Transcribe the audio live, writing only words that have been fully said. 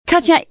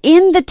Katya,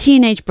 in The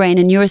Teenage Brain,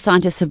 a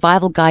neuroscientist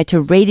survival guide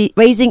to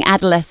raising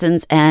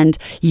adolescents and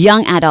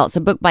young adults,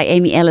 a book by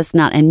Amy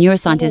Ellis-Nutt and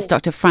neuroscientist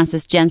Dr.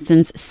 Frances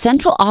Jensen's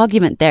central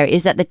argument there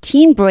is that the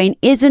teen brain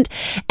isn't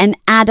an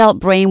adult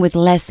brain with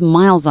less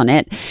miles on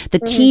it. The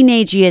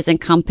teenage years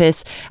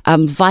encompass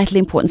vitally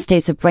important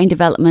states of brain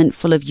development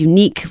full of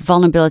unique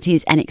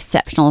vulnerabilities and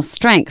exceptional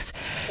strengths.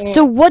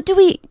 So what do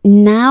we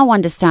now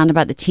understand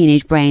about the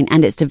teenage brain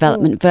and its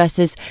development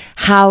versus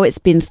how it's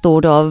been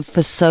thought of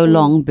for so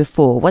long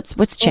before?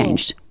 What's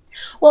changed?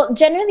 Well,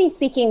 generally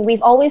speaking,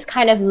 we've always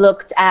kind of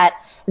looked at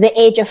the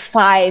age of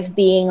 5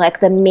 being like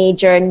the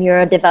major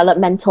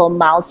neurodevelopmental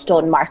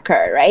milestone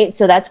marker, right?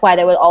 So that's why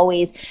there was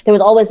always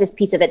this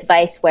piece of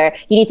advice where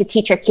you need to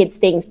teach your kids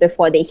things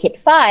before they hit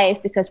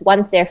 5, because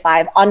once they're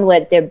 5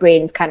 onwards, their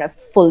brain's kind of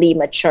fully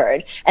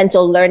matured. And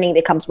so learning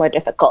becomes more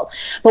difficult.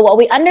 But what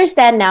we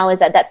understand now is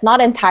that that's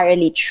not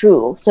entirely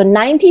true. So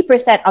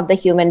 90% of the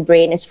human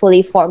brain is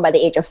fully formed by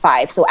the age of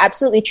 5. So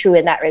absolutely true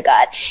in that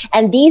regard.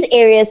 And these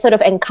areas sort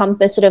of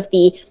encompass sort of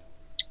the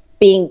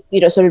being,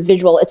 sort of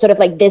visual. It's sort of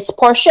like this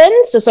portion,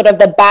 so sort of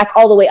the back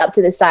all the way up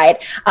to the side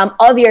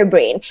of your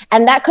brain.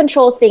 And that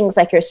controls things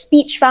like your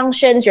speech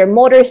functions, your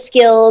motor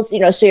skills,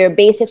 so your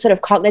basic sort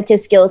of cognitive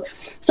skills.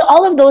 So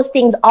all of those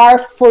things are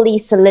fully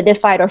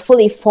solidified or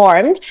fully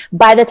formed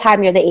by the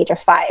time you're the age of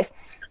 5.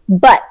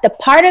 But the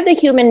part of the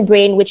human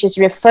brain, which is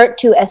referred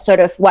to as sort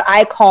of what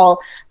I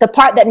call the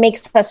part that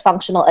makes us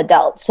functional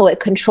adults. So it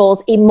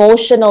controls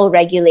emotional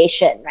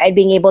regulation, right?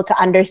 Being able to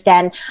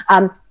understand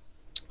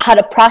how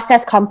to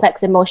process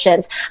complex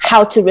emotions,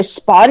 how to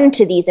respond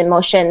to these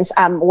emotions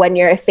when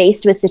you're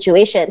faced with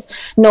situations,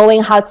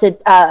 knowing how to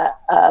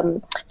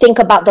think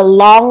about the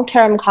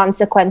long-term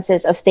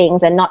consequences of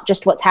things and not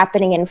just what's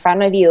happening in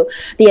front of you,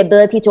 the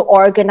ability to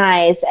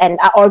organize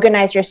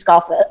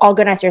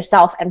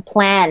yourself and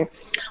plan.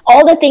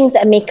 All the things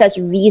that make us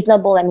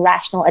reasonable and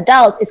rational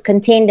adults is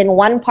contained in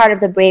one part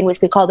of the brain,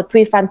 which we call the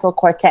prefrontal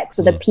cortex,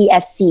 or the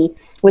PFC,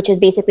 which is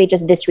basically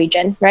just this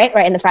region, right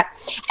in the front.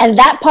 And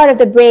that part of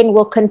the brain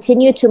will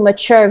continue to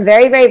mature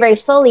very, very, very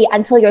slowly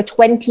until you're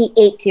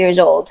 28 years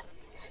old.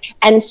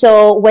 And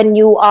so when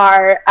you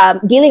are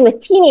dealing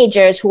with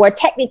teenagers who are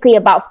technically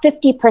about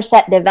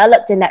 50%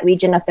 developed in that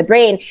region of the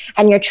brain,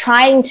 and you're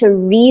trying to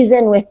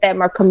reason with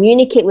them or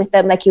communicate with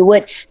them like you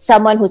would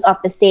someone who's of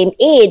the same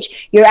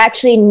age, you're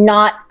actually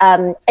not,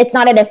 it's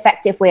not an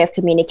effective way of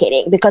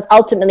communicating, because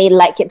ultimately,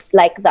 like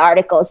the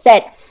article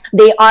said,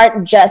 they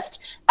aren't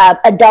just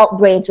adult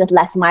brains with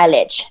less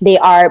mileage. They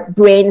are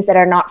brains that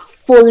are not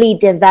fully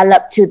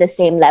developed to the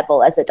same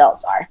level as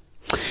adults are.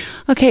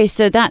 Okay,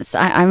 so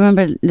I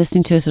remember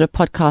listening to a sort of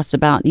podcast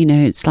about,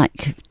 it's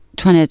like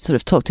trying to sort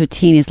of talk to a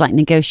teen is like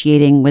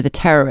negotiating with a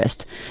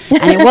terrorist.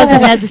 And it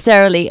wasn't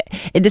necessarily,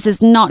 this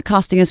is not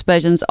casting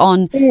aspersions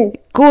on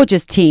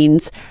gorgeous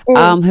teens who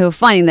are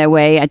finding their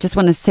way. I just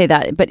want to say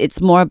that, but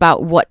it's more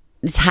about what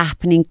is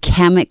happening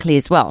chemically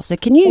as well. So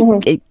can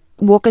you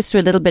walk us through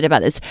a little bit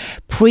about this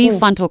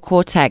prefrontal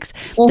cortex,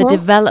 the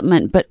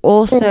development, but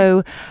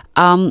also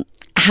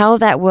how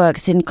that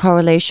works in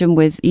correlation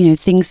with,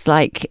 things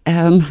like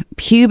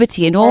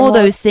puberty and all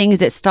those things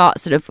that start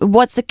sort of,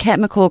 what's the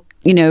chemical,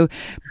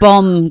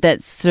 bomb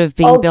that's sort of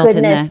being built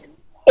in there?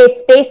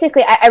 It's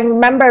basically, I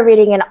remember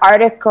reading an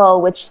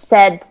article which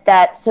said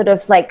that sort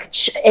of like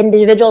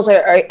individuals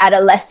or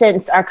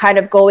adolescents are kind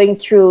of going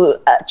through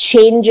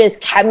changes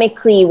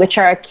chemically, which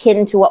are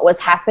akin to what was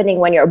happening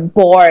when you're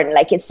born.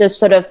 Like, it's just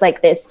sort of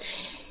like this,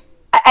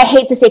 I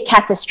hate to say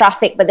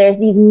catastrophic, but there's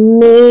these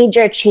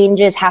major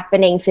changes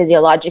happening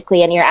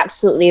physiologically, and you're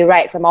absolutely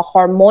right. From a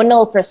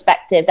hormonal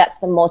perspective, that's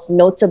the most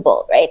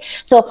notable, right?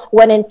 So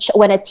when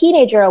a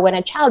teenager or when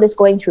a child is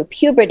going through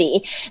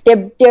puberty,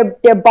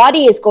 their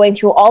body is going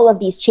through all of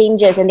these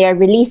changes, and they're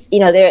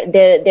releasing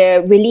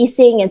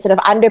and sort of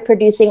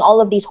underproducing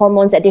all of these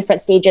hormones at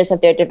different stages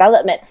of their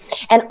development.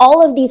 And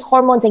all of these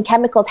hormones and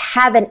chemicals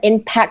have an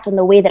impact on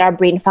the way that our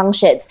brain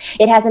functions.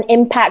 It has an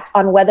impact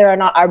on whether or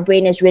not our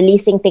brain is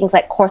releasing things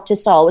like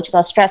cortisol, which is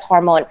our stress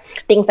hormone,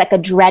 things like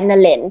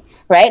adrenaline,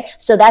 right?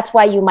 So that's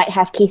why you might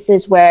have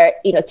cases where,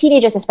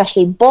 teenagers,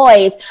 especially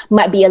boys,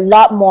 might be a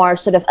lot more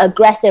sort of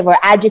aggressive or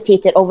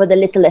agitated over the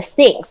littlest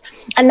things.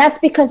 And that's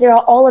because there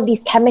are all of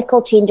these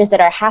chemical changes that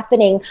are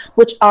happening,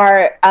 which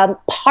are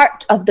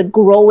part of the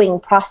growing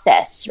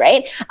process,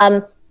 right?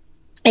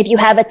 If you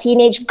have a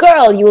teenage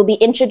girl, you will be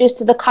introduced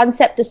to the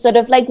concept of sort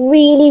of like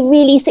really,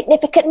 really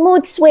significant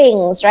mood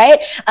swings,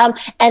 right?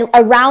 And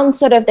around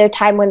sort of their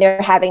time when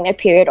they're having their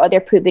period or their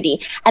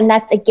puberty. And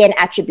that's, again,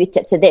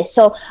 attributed to this.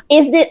 So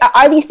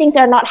are these things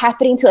that are not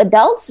happening to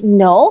adults?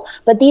 No,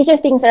 but these are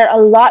things that are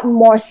a lot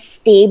more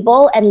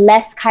stable and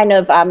less kind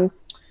of,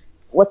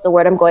 what's the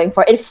word I'm going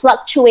for? It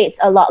fluctuates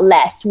a lot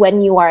less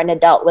when you are an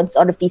adult, when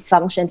sort of these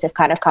functions have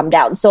kind of come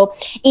down. So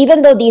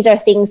even though these are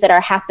things that are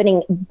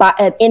happening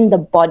in the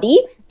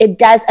body, it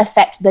does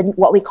affect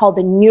what we call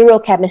the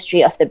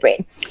neurochemistry of the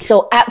brain.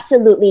 So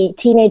absolutely,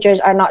 teenagers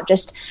are not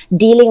just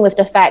dealing with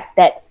the fact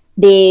that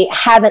they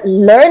haven't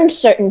learned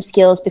certain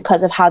skills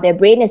because of how their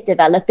brain is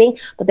developing,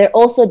 but they're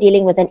also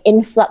dealing with an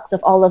influx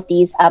of all of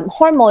these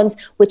hormones,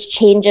 which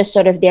changes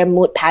sort of their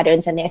mood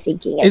patterns and their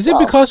thinking as well. Is it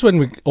because when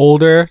we're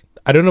older,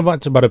 I don't know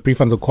much about the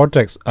prefrontal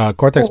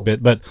cortex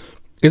bit, but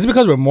is it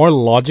because we're more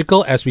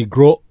logical as we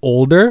grow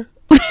older?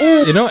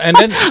 And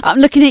then I'm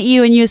looking at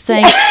you and you're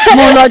saying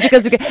more logical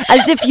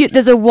as if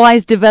there's a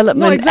wise development.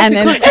 No, exactly,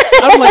 and then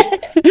I'm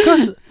like,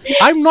 because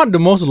I'm not the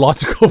most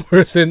logical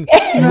person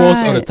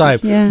most of the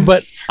time,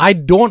 but I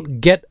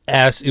don't get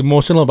as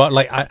emotional about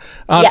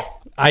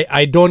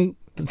I don't.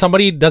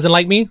 Somebody doesn't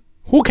like me.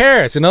 Who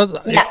cares?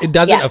 It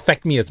doesn't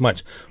affect me as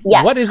much.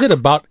 Yeah. What is it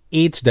about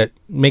age that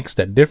makes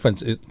that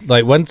difference?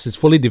 Like once it's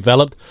fully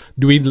developed,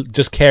 do we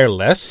just care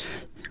less?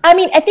 I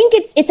mean, I think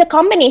it's a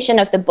combination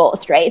of the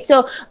both, right?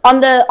 So on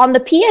the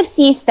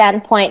PFC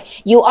standpoint,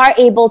 you are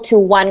able to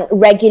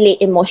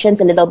regulate emotions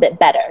a little bit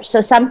better.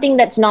 So something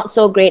that's not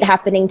so great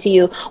happening to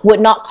you would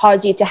not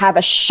cause you to have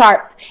a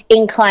sharp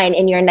incline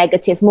in your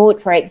negative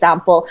mood, for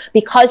example,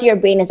 because your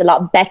brain is a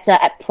lot better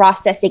at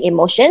processing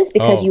emotions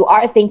because you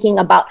are thinking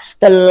about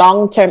the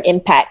long-term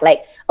impact.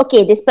 Like,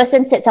 okay, this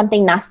person said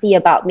something nasty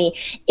about me.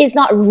 It's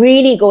not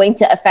really going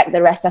to affect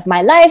the rest of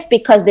my life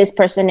because this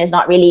person is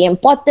not really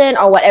important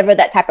or whatever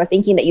that type of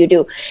thinking that you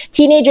do.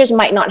 Teenagers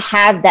might not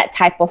have that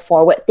type of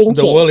forward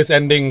thinking. The world is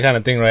ending kind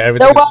of thing, right?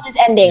 The world is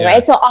ending,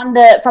 right? So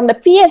from the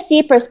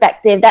PFC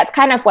perspective, that's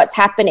kind of what's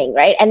happening,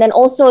 right? And then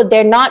also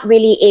they're not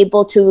really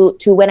able to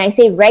when I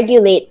say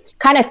regulate,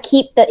 kind of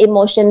keep the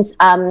emotions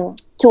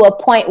to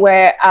a point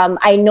where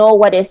I know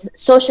what is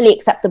socially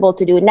acceptable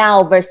to do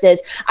now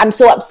versus I'm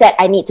so upset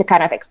I need to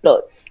kind of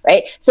explode,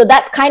 right? So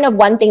that's kind of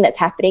one thing that's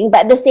happening.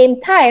 But at the same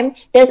time,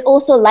 there's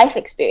also life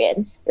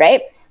experience,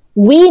 right?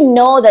 We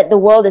know that the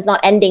world is not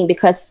ending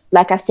because,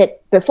 like I've said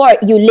before,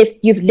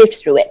 you've lived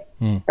through it,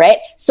 right?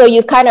 So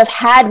you've kind of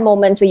had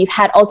moments where you've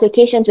had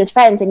altercations with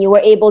friends and you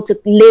were able to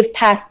live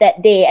past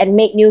that day and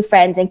make new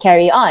friends and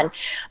carry on.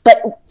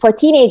 But for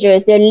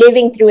teenagers, they're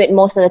living through it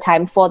most of the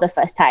time for the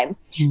first time.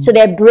 So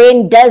their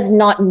brain does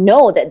not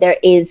know that there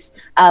is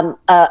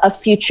a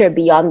future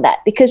beyond that.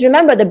 Because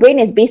remember, the brain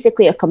is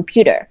basically a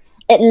computer.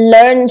 It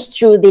learns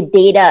through the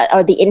data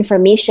or the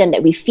information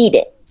that we feed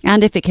it.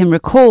 And if it can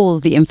recall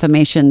the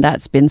information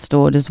that's been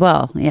stored as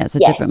well. Yeah, it's a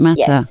different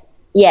matter.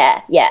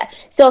 Yes. Yeah.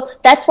 So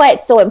that's why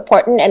it's so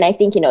important. And I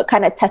think, it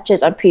kind of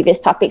touches on previous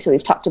topics where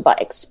we've talked about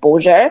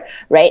exposure,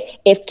 right?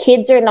 If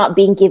kids are not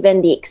being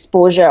given the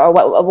exposure or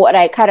what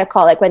I kind of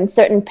call like when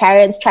certain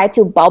parents try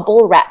to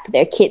bubble wrap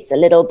their kids a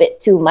little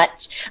bit too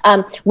much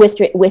with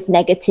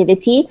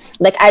negativity.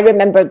 Like I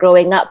remember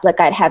growing up, like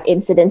I'd have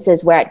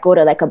incidences where I'd go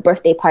to like a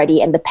birthday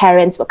party and the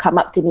parents would come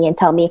up to me and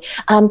tell me,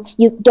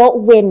 you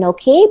don't win,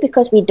 okay?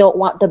 Because we don't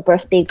want the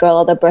birthday girl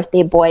or the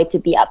birthday boy to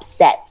be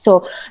upset.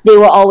 So they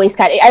were always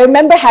I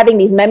remember having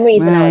these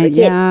memories when I was a kid.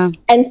 Yeah.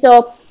 And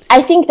so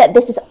I think that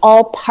this is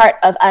all part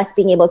of us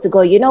being able to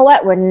go, you know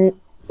what,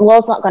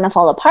 world's not going to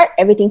fall apart.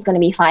 Everything's going to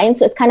be fine.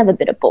 So it's kind of a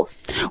bit of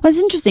both. Well, it's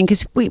interesting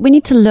because we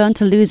need to learn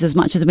to lose as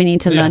much as we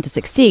need to learn to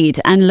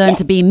succeed and learn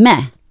to be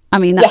meh. I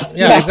mean, that's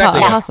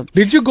exactly. Awesome.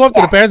 Did you go up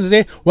to the parents and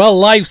say, well,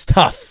 life's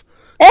tough?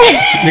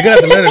 You're going to have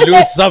to learn to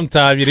lose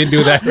sometime. You didn't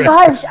do that, right?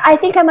 Gosh, I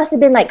think I must have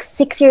been like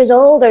 6 years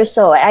old or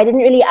so. I didn't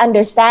really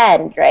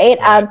understand, right?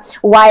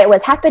 Why it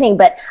was happening.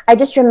 But I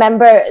just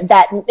remember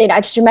that,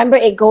 I just remember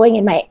it going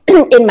in my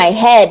in my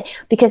head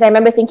because I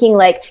remember thinking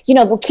like,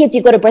 kids,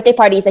 you go to birthday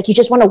parties, like you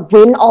just want to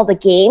win all the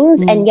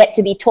games and yet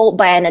to be told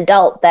by an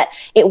adult that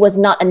it was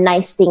not a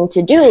nice thing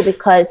to do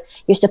because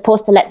you're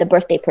supposed to let the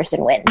birthday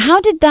person win.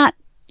 How did that,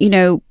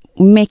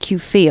 make you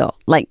feel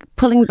like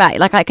pulling back?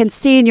 Like I can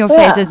see in your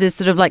face as this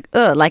sort of like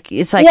like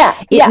it's like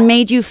it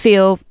made you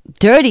feel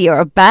dirty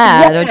or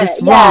bad or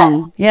just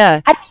wrong.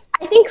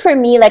 I think for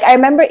me, like I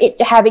remember it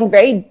having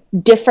very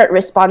different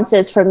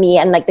responses for me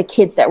and like the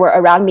kids that were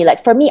around me.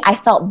 Like for me, I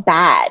felt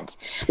bad.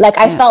 Like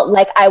I felt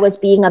like I was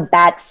being a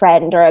bad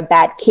friend or a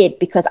bad kid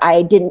because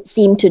I didn't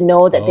seem to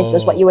know that this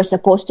was what you were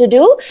supposed to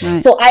do. Right.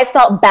 So I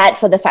felt bad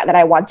for the fact that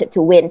I wanted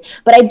to win.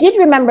 But I did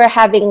remember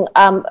having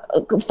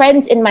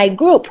friends in my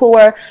group who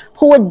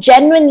were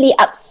genuinely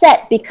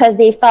upset because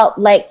they felt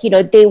like,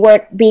 they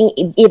weren't being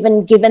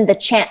even given the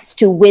chance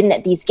to win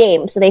at these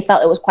games. So they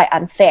felt it was quite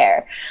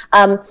unfair.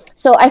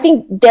 So I think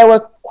there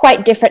were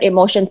quite different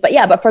emotions,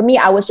 but for me,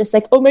 I was just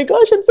like, oh my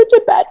gosh, I'm such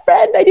a bad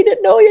friend. I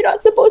didn't know you're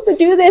not supposed to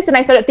do this. And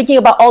I started thinking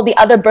about all the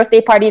other birthday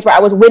parties where I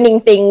was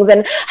winning things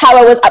and how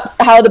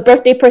how the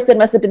birthday person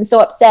must have been so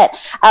upset.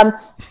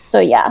 So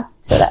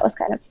that was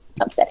kind of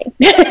upsetting.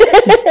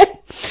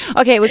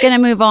 Okay, we're going to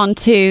move on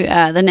to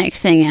the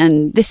next thing,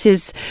 and this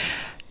is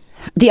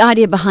the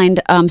idea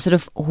behind sort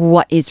of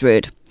what is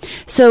rude.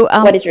 So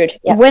what is rude?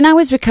 Yeah. When I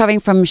was recovering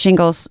from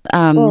shingles,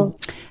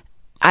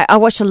 I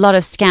watched a lot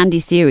of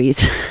Scandi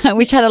series,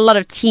 which had a lot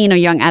of teen or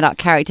young adult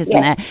characters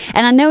in there.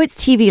 And I know it's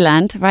TV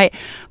land, right?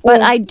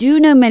 But I do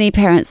know many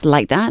parents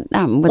like that,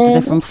 whether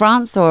they're from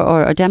France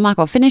or Denmark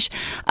or Finnish,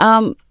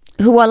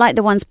 who are like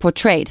the ones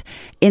portrayed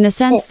in the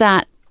sense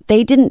that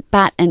they didn't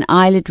bat an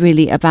eyelid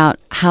really about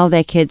how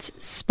their kids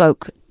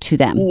spoke to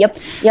them. Yep.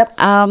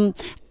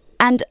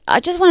 And I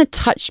just want to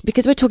touch,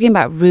 because we're talking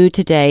about rude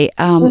today,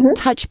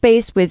 touch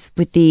base with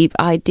the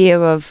idea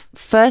of,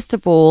 first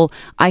of all,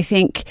 I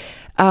think,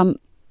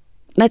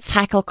 let's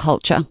tackle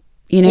culture.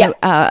 You know,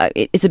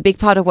 it's a big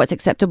part of what's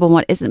acceptable and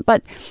what isn't.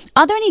 But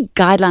are there any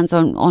guidelines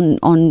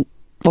on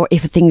or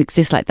if a thing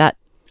exists like that,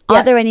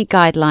 are there any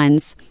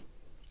guidelines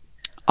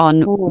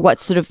on what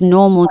sort of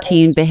normal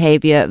teen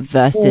behavior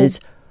versus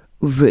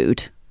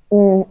rude?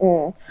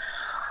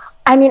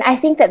 I mean, I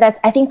think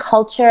I think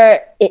culture,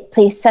 it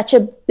plays such a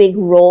big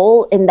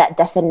role in that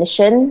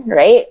definition,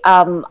 right?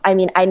 I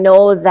mean, I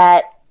know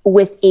that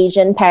with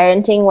Asian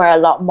parenting, we're a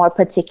lot more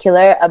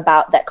particular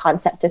about that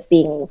concept of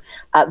being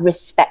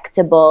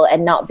respectable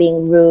and not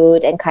being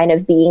rude and kind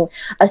of being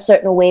a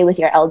certain way with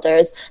your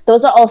elders.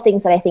 Those are all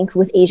things that I think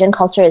with Asian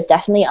culture is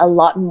definitely a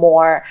lot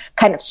more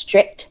kind of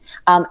strict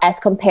as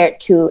compared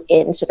to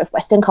in sort of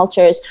Western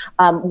cultures,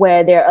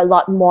 where they're a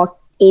lot more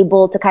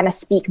able to kind of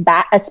speak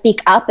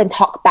up and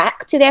talk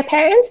back to their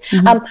parents.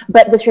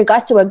 But with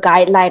regards to a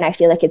guideline, I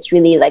feel like it's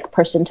really like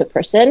person to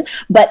person.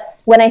 But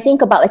when I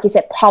think about, like you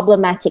said,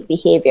 problematic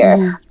behavior,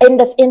 in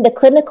the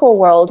clinical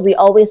world, we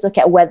always look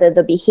at whether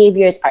the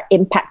behaviors are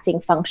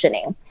impacting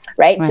functioning,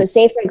 right? So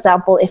say, for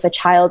example, if a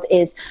child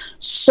is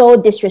so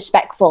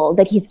disrespectful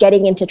that he's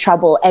getting into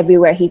trouble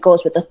everywhere he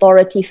goes with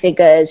authority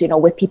figures, you know,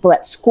 with people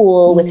at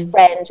school, with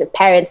friends, with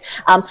parents,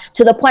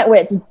 to the point where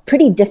it's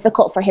pretty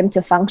difficult for him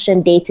to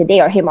function day to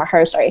day, or him or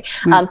her,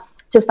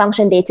 to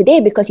function day to day,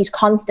 because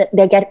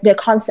they're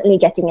constantly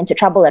getting into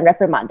trouble and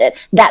reprimanded.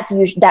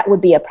 That would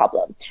be a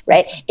problem,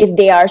 right? If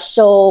they are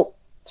so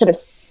sort of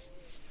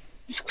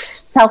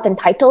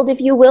self-entitled, if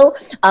you will,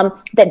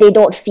 that they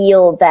don't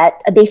feel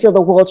that they feel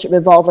the world should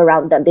revolve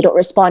around them. They don't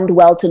respond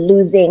well to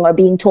losing or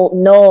being told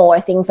no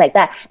or things like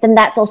that. Then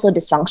that's also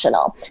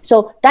dysfunctional.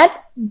 So that's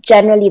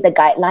generally the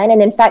guideline.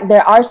 And in fact,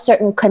 there are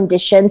certain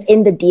conditions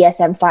in the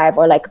DSM-5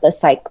 or like the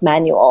psych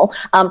manual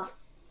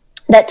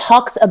that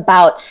talks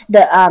about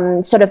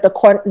the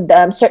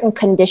certain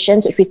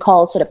conditions, which we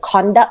call sort of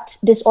conduct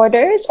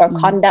disorders or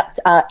conduct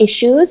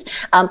issues,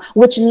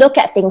 which look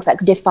at things like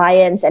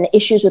defiance and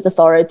issues with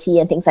authority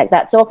and things like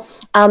that. So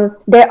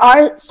there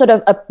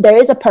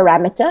is a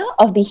parameter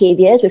of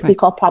behaviors which we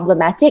call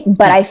problematic,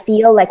 but I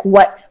feel like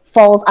what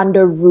falls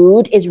under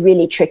rude is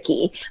really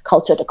tricky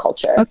culture to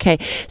culture. Okay,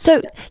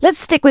 so let's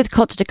stick with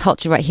culture to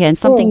culture right here, and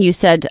something you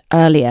said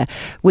earlier,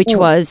 which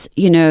was,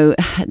 you know,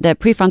 the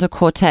prefrontal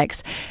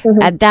cortex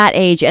at that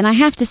age. And I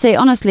have to say,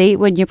 honestly,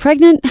 when you're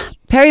pregnant,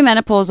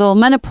 perimenopausal,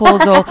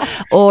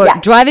 menopausal, or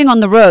driving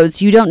on the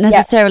roads, you don't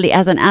necessarily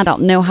as an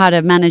adult know how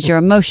to manage your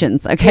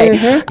emotions. Okay,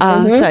 so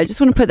I just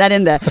want to put that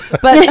in there.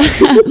 But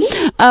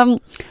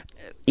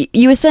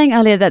you were saying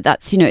earlier that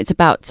that's, you know, it's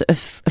about sort of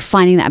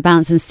finding that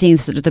balance and seeing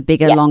sort of the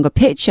bigger, longer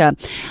picture.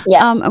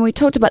 And we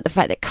talked about the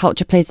fact that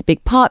culture plays a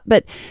big part,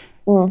 but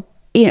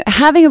you know,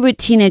 having a rude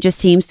teenager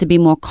seems to be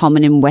more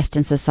common in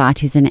Western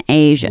societies than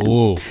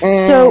Asian.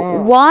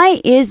 So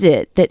why is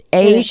it that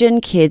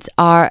Asian kids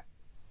are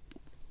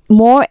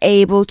more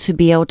able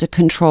to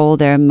control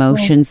their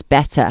emotions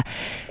better?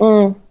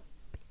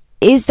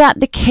 Is that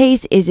the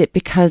case? Is it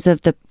because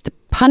of the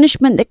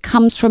punishment that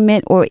comes from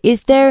it, or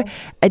is there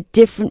a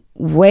different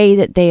way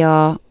that they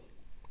are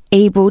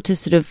able to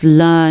sort of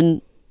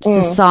learn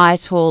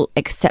societal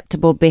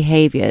acceptable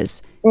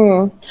behaviors?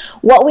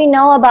 What we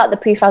know about the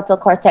prefrontal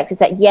cortex is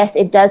that, yes,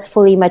 it does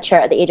fully mature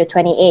at the age of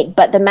 28,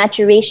 but the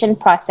maturation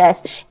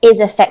process is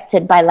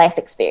affected by life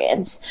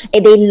experience.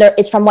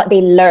 It's from what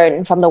they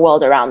learn from the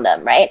world around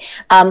them, right?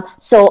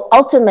 So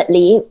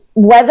ultimately,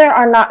 whether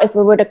or not, if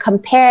we were to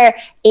compare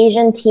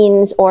Asian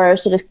teens or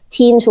sort of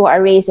teens who are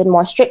raised in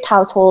more strict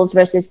households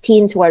versus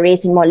teens who are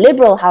raised in more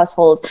liberal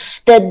households,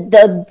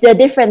 the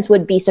difference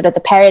would be sort of the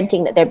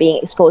parenting that they're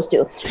being exposed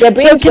to.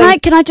 So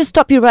can I just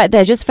stop you right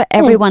there, just for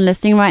everyone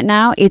listening right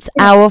now? It's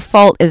our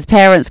fault as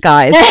parents,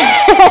 guys.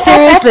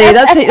 Seriously,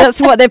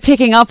 that's what they're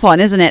picking up on,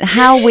 isn't it?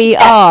 How we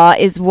are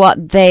is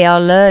what they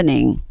are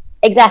learning.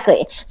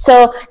 Exactly.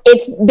 So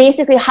it's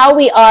basically how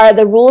we are,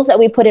 the rules that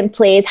we put in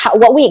place,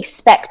 what we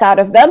expect out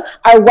of them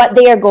are what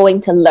they are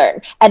going to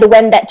learn. And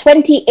when that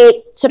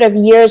 28 sort of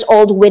years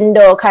old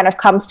window kind of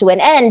comes to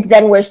an end,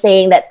 then we're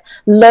saying that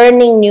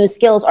learning new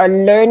skills or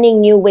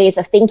learning new ways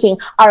of thinking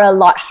are a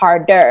lot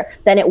harder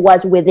than it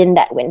was within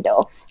that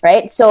window,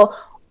 right? So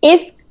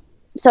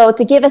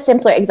to give a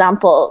simpler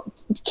example,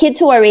 kids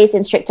who are raised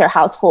in stricter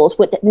households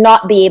would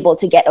not be able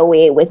to get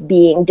away with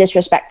being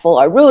disrespectful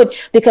or rude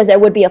because there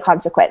would be a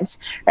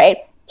consequence, right?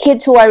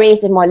 Kids who are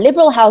raised in more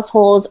liberal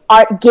households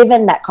aren't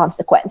given that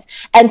consequence.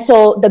 And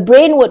so the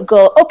brain would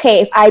go, okay,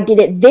 if I did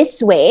it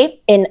this way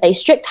in a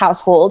strict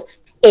household,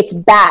 it's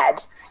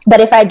bad.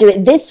 But if I do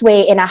it this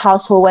way in a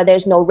household where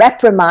there's no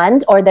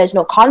reprimand or there's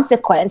no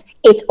consequence,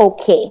 it's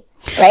okay,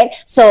 right?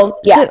 So,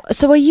 yeah.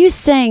 So are you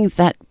saying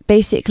that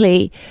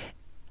basically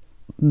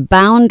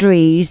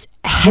boundaries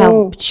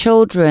help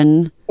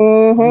children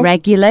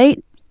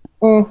regulate?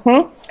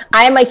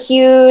 I'm a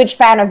huge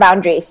fan of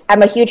boundaries. I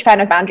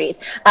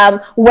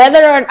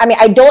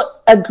don't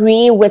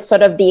agree with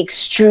sort of the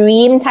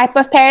extreme type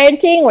of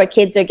parenting where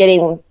kids are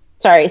getting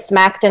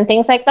smacked and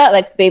things like that.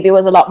 Like baby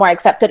was a lot more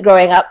accepted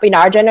growing up in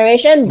our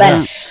generation,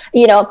 but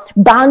you know,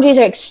 boundaries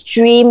are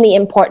extremely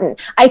important.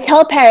 I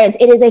tell parents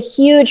it is a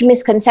huge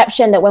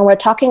misconception that when we're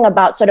talking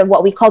about sort of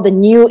what we call the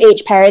new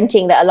age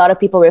parenting that a lot of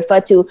people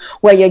refer to,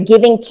 where you're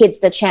giving kids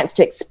the chance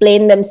to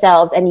explain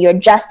themselves and you're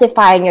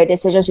justifying your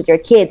decisions with your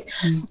kids,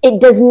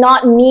 it does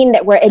not mean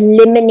that we're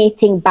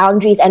eliminating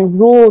boundaries and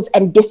rules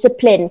and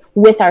discipline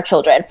with our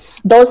children.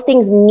 Those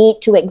things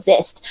need to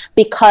exist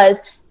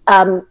because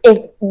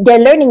if they're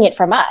learning it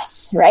from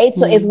us, right?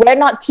 So if we're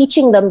not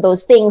teaching them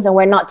those things and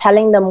we're not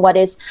telling them what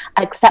is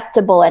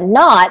acceptable and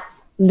not,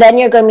 then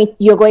you're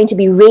going to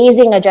be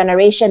raising a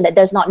generation that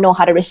does not know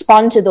how to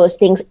respond to those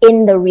things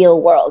in the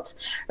real world,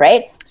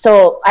 right?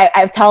 So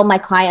I tell my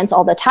clients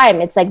all the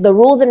time, it's like the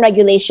rules and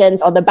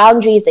regulations or the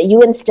boundaries that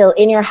you instill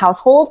in your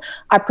household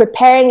are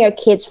preparing your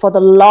kids for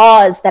the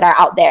laws that are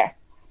out there.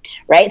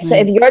 Right. So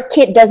if your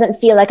kid doesn't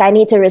feel like I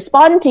need to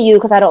respond to you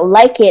because I don't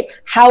like it,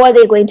 how are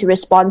they going to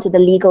respond to the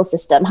legal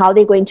system? How are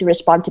they going to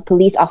respond to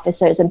police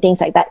officers and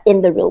things like that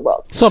in the real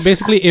world? So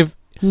basically, if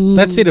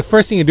let's say the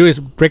first thing you do is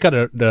break out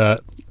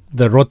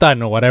the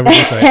rotan or whatever it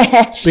is,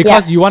 right?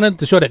 Because you wanted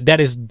to show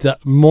that is the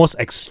most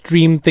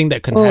extreme thing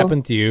that can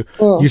happen to you.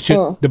 You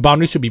should the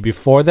boundary should be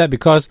before that,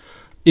 because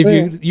if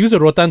you use a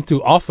rotan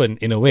too often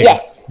in a way,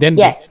 then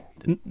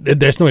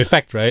there's no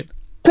effect, right?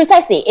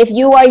 Precisely. If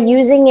you are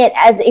using it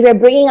if you're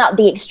bringing out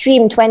the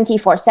extreme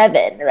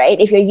 24/7, right?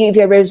 If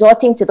you're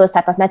resorting to those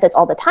type of methods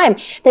all the time,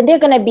 then they're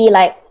going to be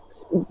like,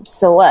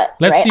 so what?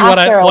 Let's right? see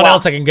what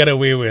else I can get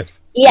away with.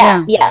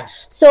 Yeah.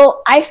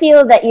 So I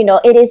feel that, you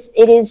know, it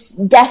is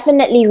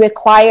definitely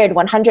required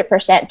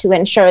 100% to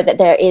ensure that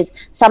there is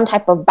some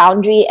type of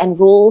boundary and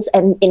rules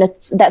and, you know,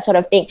 that sort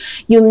of thing.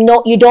 You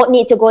don't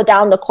need to go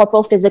down the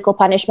corporal physical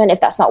punishment if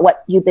that's not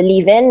what you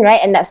believe in, right?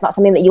 And that's not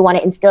something that you want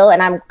to instill,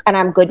 and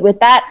I'm good with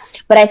that.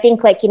 But I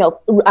think, like, you know,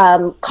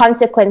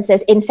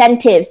 consequences,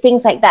 incentives,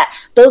 things like that,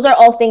 those are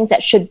all things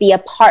that should be a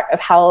part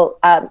of how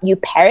you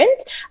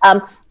parent.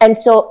 And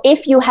so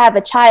if you have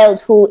a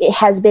child who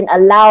has been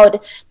allowed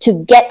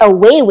to get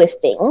away with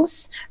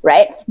things,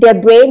 right, their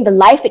brain, the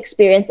life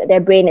experience that their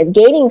brain is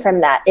gaining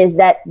from that is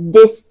that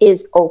this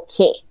is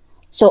okay.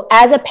 So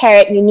as a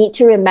parent, you need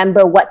to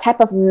remember what type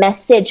of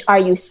message are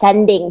you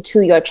sending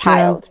to your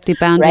child. The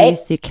boundaries,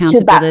 right? The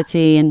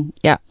accountability, and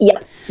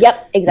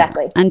Yep,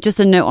 exactly. And just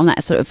a note on that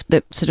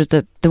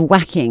the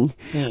whacking.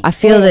 I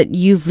feel that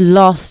you've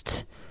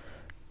lost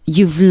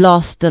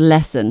the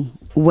lesson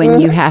when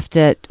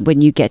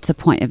you get to the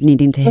point of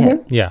needing to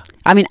hit. Yeah.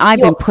 I mean, I've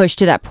been pushed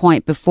to that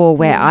point before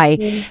where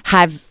I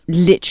have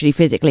literally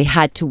physically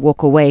had to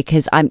walk away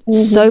because I'm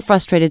so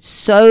frustrated,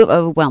 so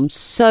overwhelmed,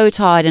 so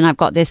tired, and I've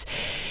got this,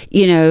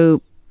 you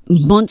know,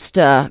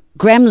 monster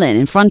gremlin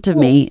in front of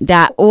me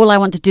that all I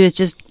want to do is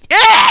just,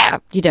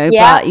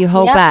 but you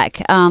hold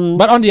back.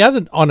 But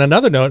on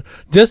another note,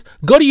 just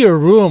go to your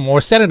room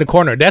or sit in the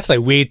corner. That's like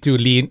way too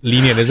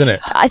lenient, isn't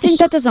it? I think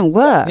that doesn't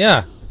work.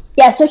 Yeah.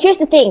 Yeah, so here's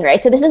the thing,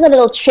 right? So this is a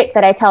little trick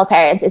that I tell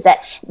parents, is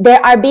that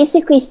there are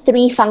basically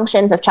 3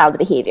 functions of child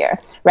behavior,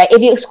 right? If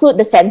you exclude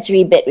the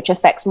sensory bit, which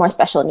affects more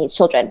special needs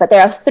children, but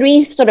there are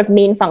 3 sort of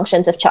main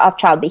functions of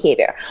child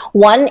behavior.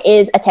 One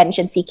is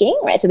attention seeking,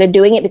 right? So they're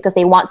doing it because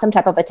they want some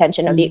type of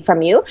attention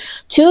from you.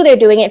 2, they're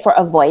doing it for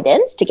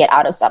avoidance, to get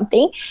out of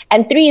something.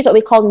 And 3 is what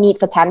we call need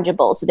for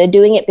tangible. So they're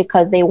doing it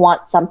because they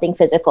want something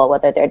physical,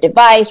 whether they're a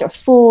device or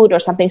food or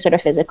something sort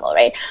of physical,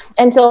 right?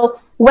 And so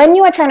when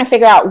you are trying to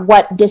figure out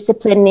what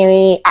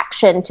disciplinary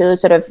action to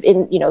sort of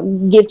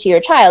give to your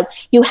child,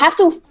 you have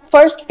to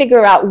first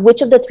figure out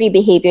which of the 3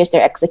 behaviors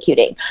they're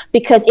executing.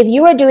 Because if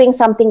you are doing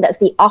something that's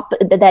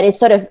that is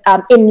sort of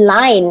in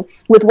line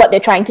with what they're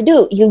trying to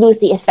do, you lose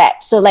the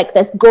effect. So like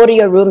this go to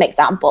your room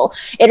example,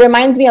 it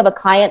reminds me of a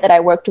client that I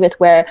worked with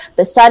where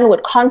the son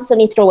would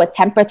constantly throw a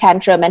temper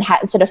tantrum and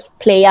sort of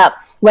play up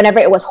whenever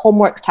it was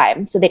homework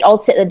time. So they'd all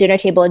sit at the dinner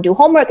table and do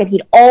homework, and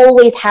he'd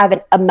always have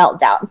a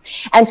meltdown.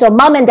 And so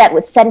mom and dad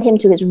would send him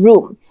to his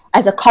room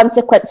as a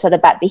consequence for the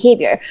bad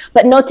behavior.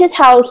 But notice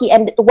how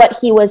what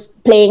he was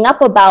playing up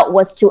about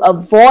was to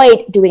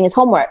avoid doing his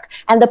homework.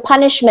 And the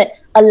punishment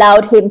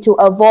allowed him to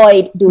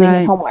avoid doing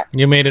his homework.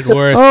 You made it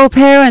worse. Oh,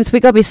 parents, we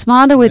got to be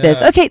smarter with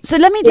this. Okay, so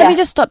let me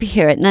just stop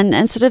here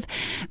and sort of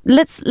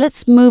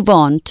let's move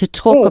on to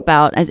talk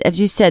about, as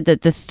you said,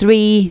 that the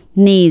 3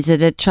 needs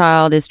that a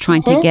child is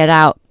trying to get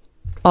out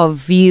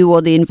of you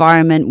or the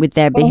environment with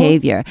their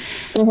behavior.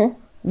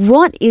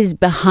 What is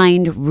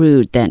behind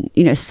rude then?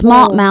 You know,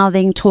 smart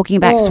mouthing, talking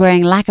back,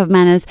 swearing, lack of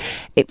manners.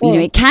 It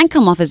can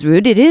come off as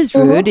rude. It is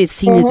rude. It's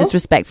seen as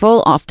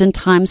disrespectful,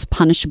 oftentimes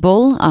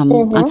punishable.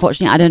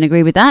 Unfortunately, I don't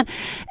agree with that.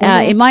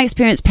 In my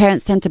experience,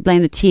 parents tend to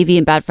blame the TV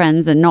and bad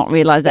friends and not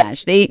realize that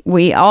actually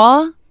we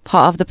are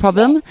part of the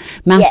problem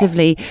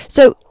massively.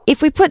 So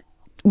if we put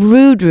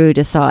rude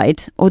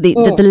aside, or the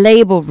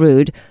label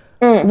rude,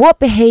 what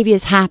behavior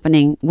is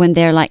happening when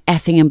they're like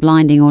effing and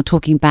blinding or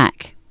talking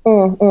back?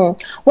 Well,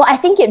 I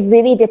think it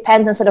really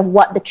depends on sort of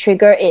what the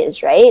trigger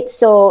is, right?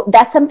 So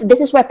that's something,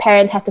 this is where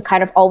parents have to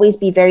kind of always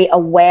be very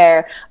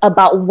aware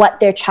about what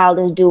their child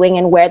is doing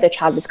and where their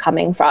child is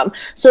coming from.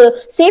 So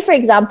say, for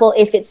example,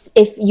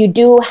 if you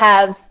do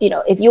have,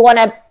 if you want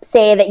to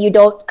say that you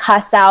don't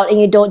cuss out and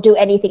you don't do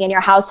anything in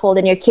your household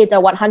and your kids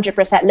are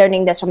 100%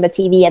 learning this from the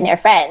TV and their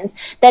friends,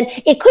 then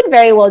it could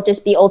very well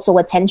just be also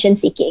attention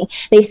seeking.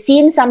 They've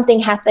seen something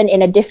happen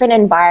in a different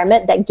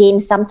environment that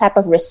gains some type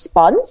of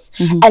response,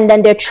 and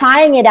then they're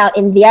trying it out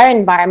in their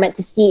environment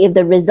to see if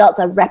the results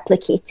are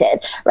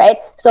replicated, right?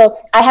 So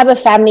I have a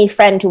family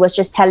friend who was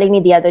just telling me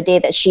the other day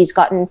that she's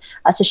gotten,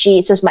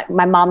 so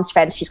my mom's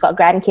friend, she's got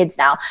grandkids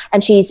now,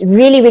 and she's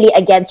really, really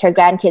against her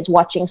grandkids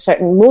watching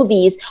certain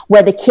movies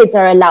where the kids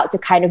are allowed to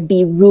kind of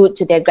be rude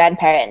to their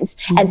grandparents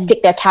and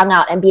stick their tongue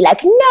out and be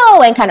like,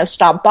 no, and kind of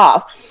stomp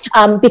off,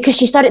 because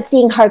she started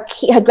seeing her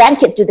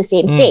grandkids do the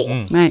same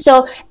thing. Right.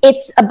 So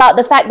it's about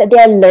the fact that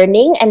they're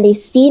learning and they've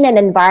seen an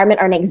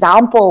environment or an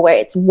example where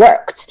it's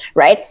worked,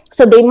 right?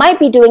 So they might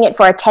be doing it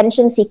for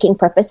attention-seeking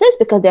purposes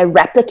because they're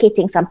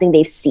replicating something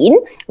they've seen,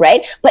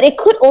 right? But it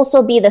could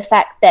also be the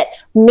fact that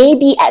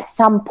maybe at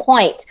some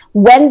point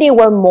when they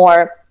were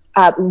more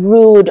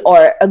rude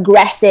or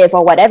aggressive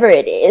or whatever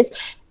it is,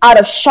 out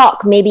of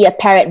shock, maybe a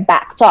parent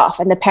backed off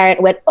and the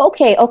parent went,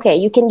 okay,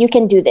 you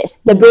can do this.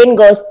 The brain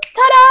goes,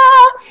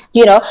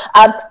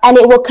 ta-da, and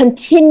it will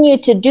continue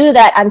to do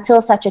that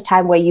until such a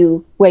time where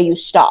you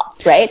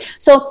stop, right?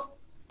 So,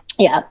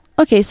 yeah.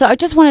 Okay, so I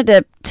just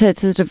wanted to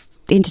sort of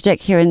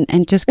interject here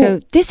and just go,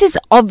 this is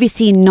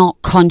obviously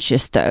not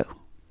conscious though.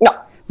 No.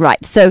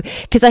 Right. So,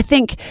 because I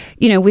think,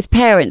 with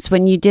parents,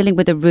 when you're dealing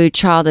with a rude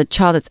child, a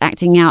child that's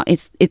acting out,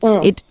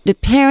 the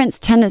parents'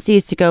 tendency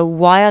is to go,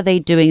 why are they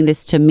doing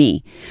this to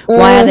me?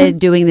 Why are they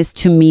doing this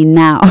to me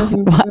now?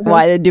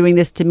 Why are they doing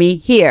this to me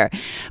here?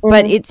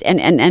 But it's,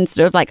 and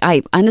sort of like,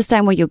 I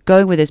understand where you're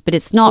going with this, but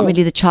it's not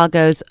really the child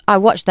goes, I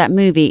watched that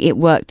movie, it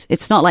worked.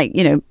 It's not like,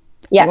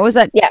 what was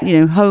that?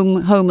 Yeah.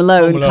 Home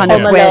Alone kind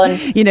of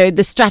where,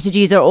 the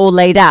strategies are all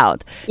laid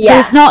out. So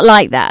it's not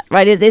like that,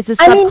 right? It's a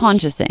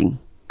subconscious thing.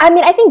 I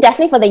mean, I think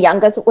definitely for the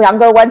younger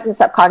ones, it's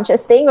a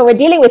subconscious thing. When we're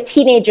dealing with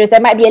teenagers, there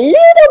might be a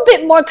little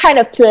bit more kind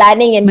of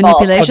planning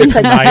involved. Manipulation.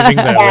 There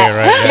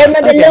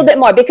might be a little bit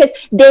more because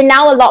they're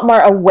now a lot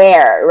more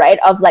aware, right,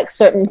 of like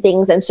certain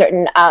things and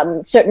certain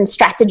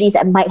strategies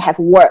that might have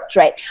worked,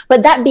 right?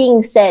 But that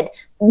being said,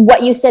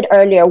 what you said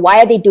earlier, why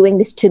are they doing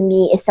this to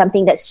me, is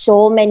something that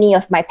so many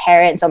of my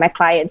parents or my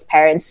clients'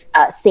 parents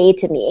say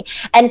to me.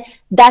 And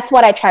that's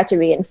what I try to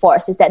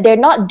reinforce, is that they're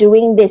not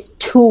doing this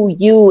to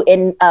you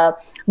in a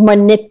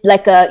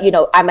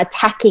I'm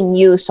attacking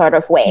you sort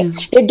of way.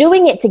 They're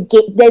doing it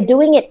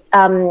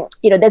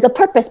there's a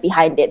purpose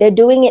behind it. They're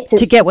doing it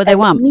to get what they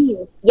want.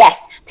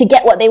 Yes, to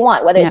get what they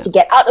want, whether it's to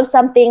get out of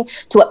something,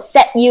 to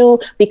upset you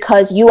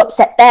because you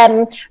upset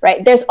them,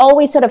 right? There's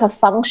always sort of a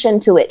function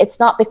to it. It's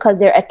not because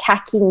they're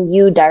attacking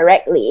you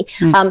directly.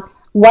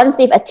 Once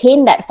they've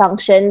attained that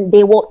function,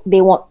 they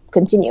won't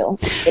continue.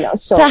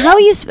 So how are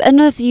you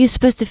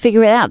supposed to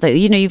figure it out though?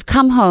 You've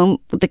come home,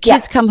 the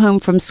kids come home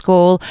from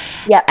school,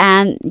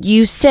 and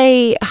you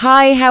say,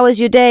 "Hi, how was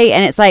your day?"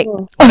 And it's like,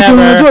 bam,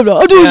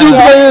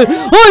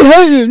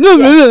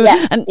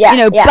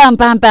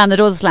 bam, bam, the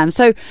doors slam.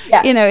 So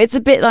it's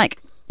a bit like,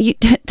 you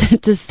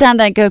to stand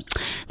there and go,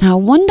 now I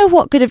wonder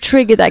what could have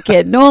triggered that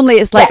kid. Normally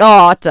it's like,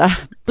 to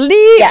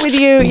bleed with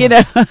you,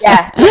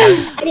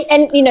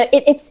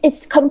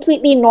 it's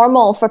completely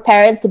normal for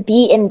parents to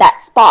be in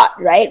that spot,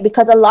 right?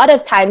 Because a lot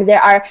of times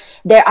there are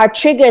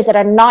triggers that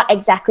are not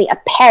exactly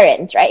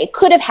apparent, right? It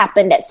could have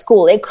happened at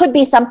school. It could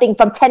be something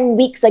from 10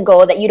 weeks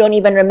ago that you don't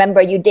even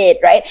remember you did,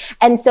 right?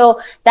 And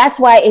so that's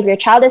why if your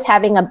child is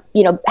having a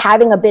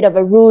bit of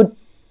a rude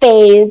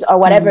phase or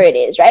whatever it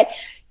is, right?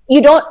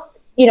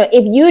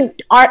 If you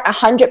aren't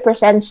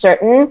 100%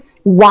 certain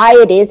why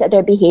it is that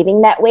they're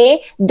behaving that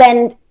way,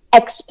 then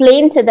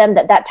explain to them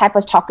that type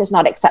of talk is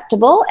not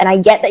acceptable. And I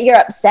get that you're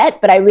upset,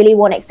 but I really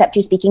won't accept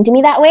you speaking to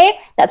me that way.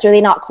 That's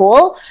really not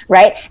cool,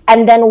 right?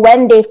 And then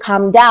when they've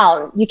calmed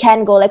down, you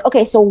can go like,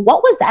 okay, so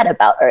what was that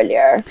about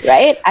earlier,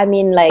 right? I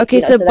mean, like...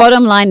 Okay, so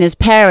bottom line is,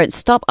 parents,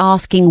 stop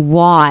asking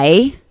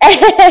why,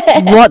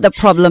 what the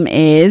problem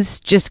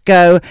is. Just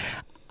go,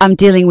 I'm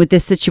dealing with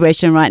this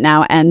situation right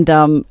now, and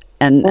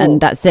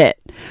that's it.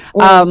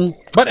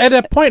 But at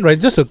that point, right,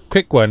 just a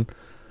quick one.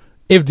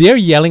 If they're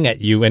yelling at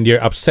you and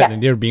they're upset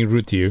and they're being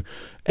rude to you,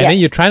 and then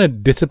you're trying to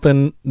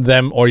discipline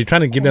them or you're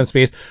trying to give them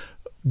space,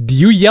 do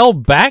you yell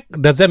back?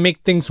 Does that make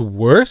things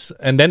worse?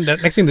 And then the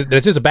next thing,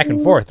 there's just a back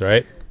and forth,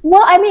 right?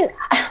 Well, I mean,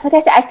 like I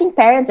said, I think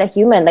parents are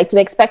human. Like, to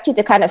expect you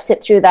to kind of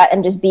sit through that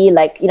and just be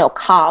like,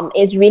 calm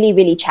is really,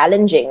 really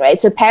challenging, right?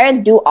 So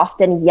parents do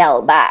often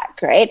yell back,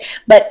 right?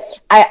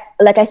 But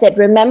like I said,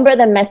 remember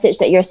the message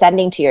that you're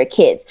sending to your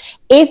kids.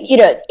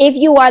 If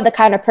you are the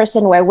kind of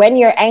person where when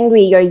you're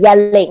angry, you're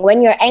yelling,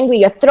 when you're angry,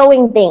 you're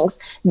throwing things,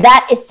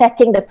 that is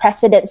setting the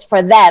precedence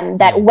for them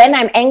that when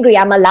I'm angry,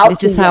 I'm allowed to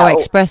This is how I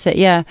express it.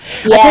 Yeah.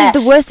 I tell you,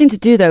 the worst thing to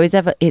do though is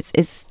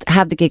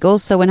have the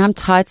giggles. So when I'm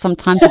tired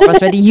sometimes or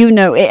frustrated,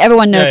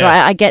 everyone knows,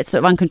 right? I get sort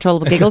of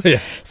uncontrollable giggles.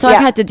 So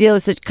I've had to deal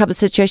with a couple of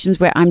situations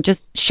where I'm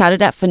just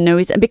shouted at for no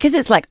reason. And because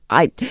it's like,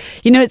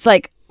 it's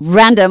like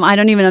random, I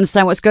don't even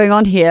understand what's going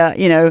on here.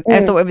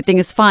 I thought everything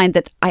is fine,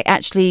 that I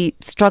actually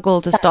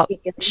struggle to stop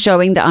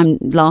showing that I'm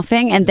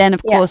laughing. And then,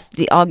 of course,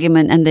 the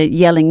argument and the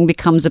yelling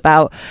becomes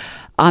about,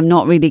 I'm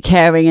not really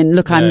caring and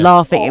look, I'm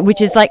laughing,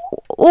 which is like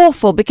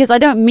awful because I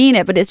don't mean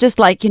it, but it's just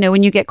like,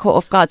 when you get caught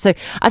off guard. So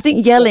I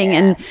think yelling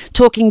and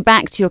talking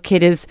back to your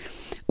kid is,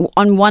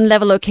 on one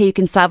level, okay, you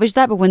can salvage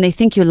that, but when they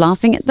think you're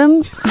laughing at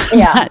them,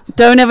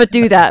 don't ever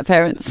do that,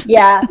 parents.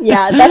 That's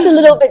a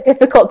little bit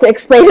difficult to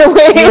explain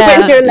away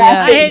when you're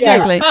laughing.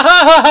 Exactly.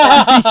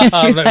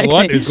 I was like,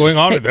 what is going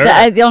on with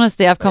her?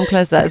 Honestly, I've come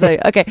close to that. So,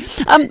 okay.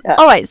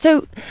 All right.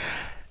 So,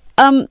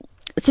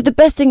 so the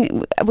best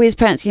thing we as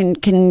parents can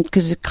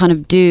kind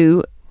of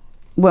do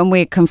when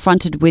we're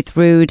confronted with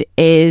rude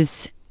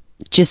is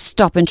just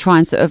stop and try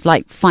and sort of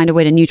like find a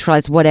way to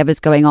neutralize whatever's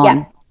going on.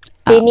 Yeah.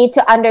 They need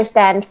to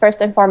understand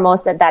first and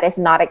foremost that is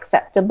not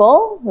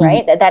acceptable,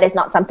 right? That is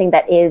not something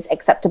that is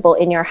acceptable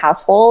in your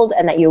household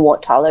and that you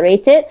won't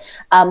tolerate it.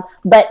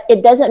 But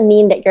it doesn't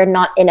mean that you're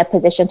not in a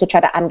position to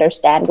try to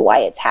understand why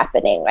it's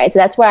happening, right? So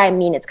that's where I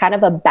mean it's kind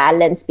of a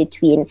balance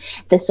between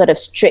the sort of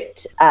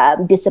strict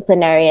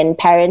disciplinarian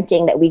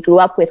parenting that we grew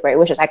up with, where it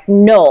was just like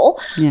no,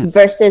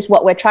 versus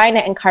what we're trying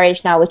to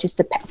encourage now, which is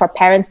for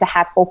parents to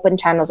have open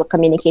channels of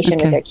communication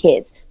with their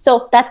kids.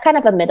 So that's kind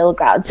of a middle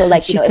ground. So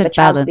like, if a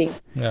child's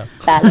being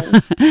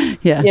balance.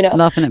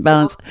 Laughing at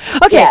balance.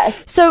 Okay,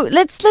 so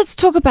let's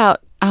talk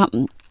about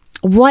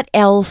what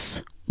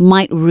else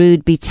might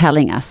rude be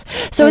telling us.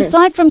 So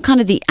aside from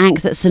kind of the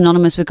angst that's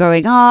synonymous with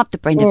growing up, the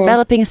brain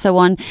developing and so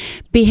on,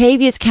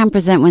 behaviors can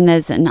present when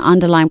there's an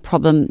underlying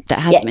problem that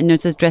hasn't been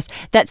addressed.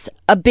 That's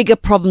a bigger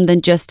problem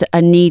than just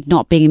a need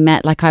not being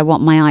met, like I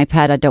want my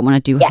iPad, I don't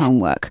want to do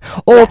homework.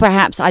 Or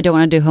perhaps I don't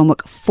want to do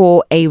homework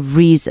for a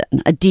reason,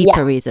 a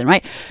deeper reason,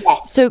 right?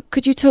 Yes. So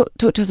could you talk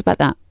to us about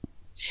that?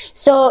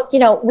 So,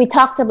 we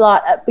talked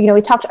about,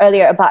 we talked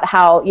earlier about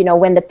how,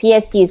 when the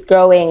PFC is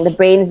growing, the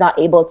brain's not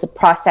able to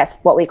process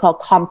what we call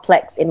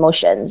complex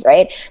emotions,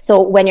 right?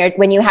 So when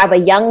you have a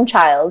young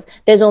child,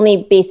 there's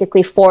only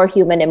basically 4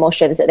 human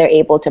emotions that they're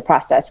able to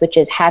process, which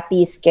is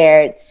happy,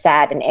 scared,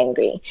 sad, and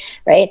angry,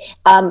 right?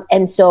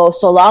 And so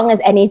long as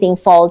anything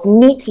falls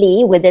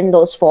neatly within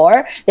those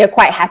 4, they're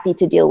quite happy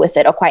to deal with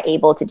it or quite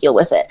able to deal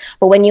with it.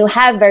 But when you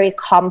have very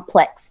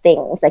complex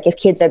things, like if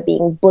kids are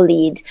being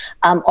bullied,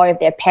 or if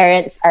their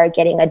parents are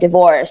getting a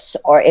divorce,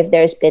 or if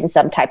there's been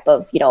some type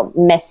of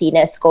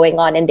messiness going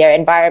on in their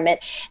environment,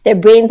 their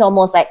brains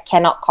almost like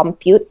cannot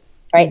compute,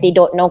 right? They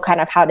don't know kind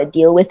of how to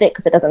deal with it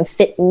because it doesn't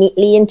fit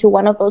neatly into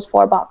one of those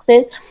 4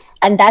 boxes.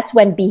 And that's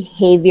when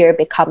behavior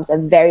becomes a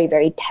very,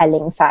 very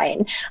telling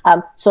sign.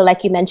 So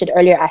like you mentioned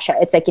earlier,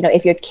 Asha, it's like,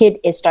 if your kid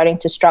is starting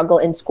to struggle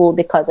in school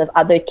because of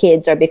other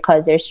kids or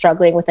because they're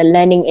struggling with a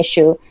learning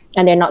issue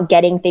and they're not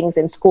getting things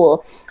in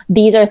school,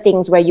 these are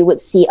things where you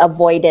would see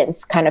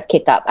avoidance kind of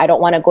kick up. I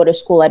don't want to go to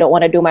school. I don't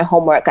want to do my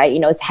homework. I,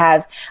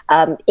 have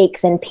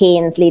aches and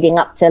pains leading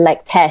up to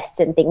like tests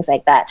and things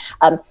like that.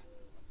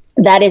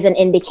 That is an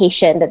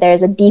indication that there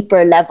is a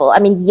deeper level. I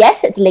mean,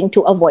 yes, it's linked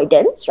to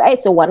avoidance, right?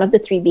 So one of the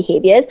 3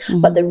 behaviors,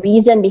 but the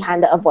reason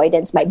behind the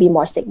avoidance might be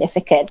more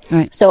significant.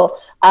 Right. So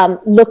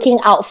looking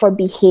out for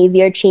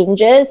behavior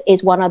changes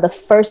is one of the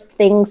first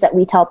things that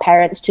we tell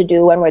parents to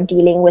do when we're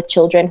dealing with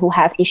children who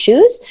have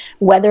issues,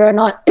 whether or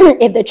not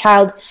if the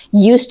child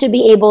used to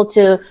be able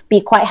to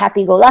be quite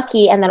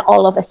happy-go-lucky, and then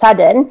all of a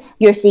sudden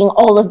you're seeing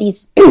all of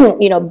these,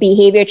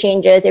 behavior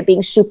changes, they're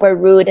being super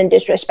rude and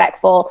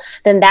disrespectful,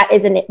 then that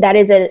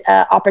is an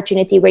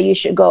opportunity where you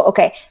should go,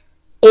 okay,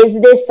 is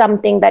this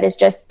something that is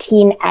just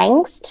teen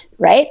angst,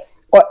 right?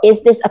 Or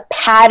is this a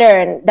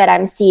pattern that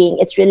I'm seeing?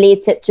 It's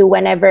related to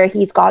whenever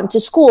he's gone to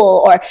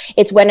school, or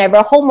it's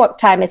whenever homework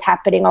time is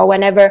happening, or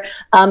whenever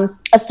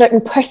a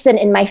certain person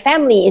in my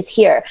family is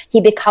here,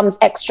 he becomes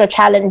extra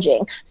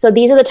challenging. So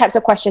these are the types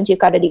of questions you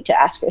gotta need to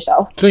ask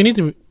yourself. So you need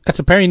to, as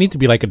a parent, you need to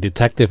be like a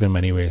detective in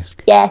many ways.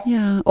 Yes.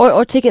 Yeah.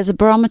 Or take it as a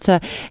barometer.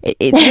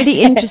 It's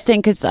really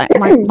interesting because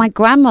my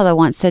grandmother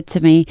once said to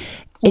me,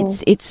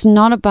 it's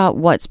not about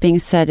what's being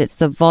said, it's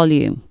the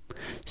volume.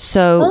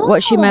 So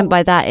what she meant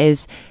by that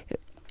is,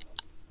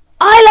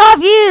 I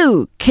love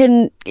you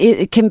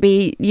it can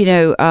be,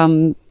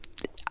 the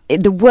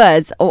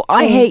words, or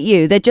I hate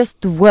you. They're just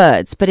the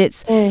words, but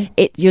it's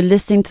you're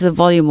listening to the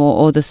volume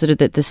or the sort of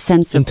the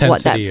sense of intensity,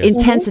 what that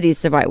intensity is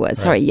the right word. Right.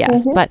 Sorry,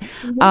 yes, but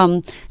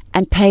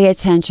and pay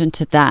attention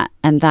to that,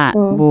 and that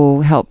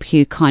will help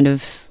you kind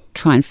of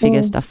try and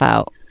figure stuff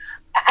out.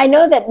 I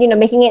know that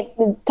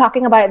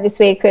talking about it this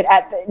way could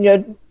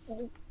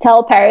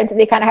tell parents that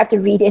they kind of have to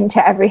read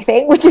into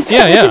everything, which is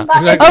Yeah, which yeah, is not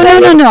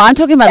exactly. Oh, no. I'm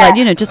talking about like,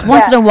 you know, just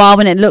once in a while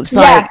when it looks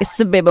like it's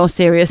a bit more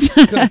serious.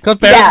 Because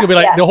parents could be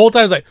like, the whole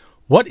time it's like,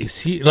 what is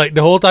he like?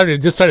 The whole time they're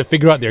just trying to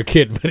figure out their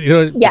kid, but you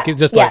know, the kid's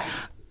just like.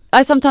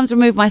 I sometimes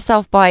remove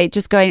myself by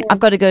just going, I've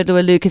got to go to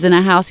a loo, because in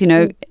a house, you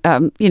know,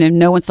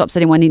 no one stops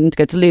anyone needing to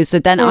go to loo. So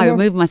then I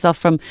remove myself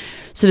from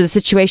sort of the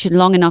situation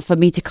long enough for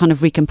me to kind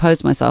of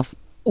recompose myself.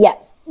 Yeah.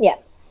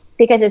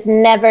 Because it's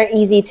never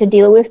easy to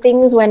deal with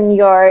things when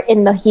you're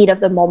in the heat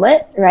of the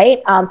moment,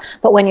 right?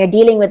 But when you're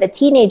dealing with a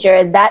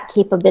teenager, that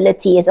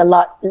capability is a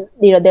lot,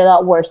 they're a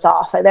lot worse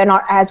off. They're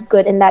not as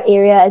good in that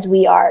area as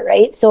we are,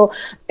 right? So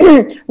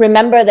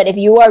remember that if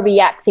you are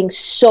reacting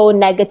so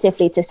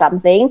negatively to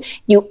something,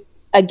 you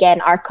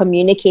again are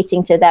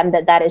communicating to them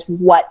that is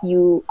what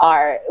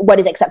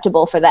is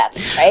acceptable for them,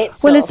 right?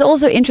 So, well, it's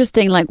also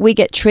interesting, like we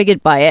get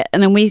triggered by it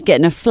and then we get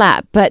in a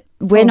flat, but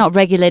we're not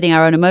regulating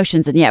our own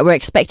emotions, and yet we're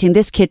expecting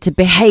this kid to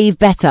behave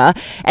better,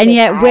 and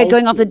yet we're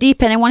going off the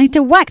deep end and wanting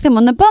to whack them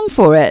on the bum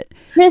for it.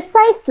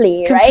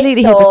 Precisely, right?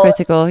 Completely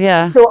hypocritical,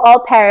 yeah. So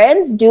all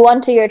parents, do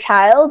unto your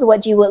child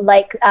what you would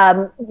like,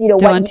 how you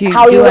would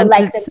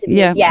like them to be.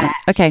 Yeah.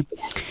 Okay.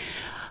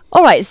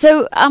 All right.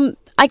 So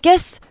I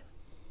guess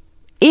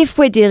if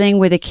we're dealing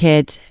with a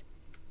kid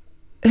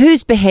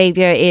whose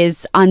behavior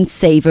is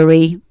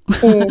unsavory,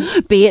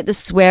 be it the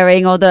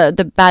swearing or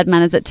the bad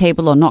manners at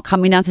table or not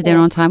coming down to dinner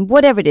on time,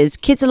 whatever it is,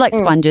 kids are like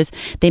sponges.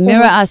 They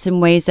mirror us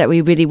in ways that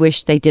we really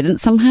wish they didn't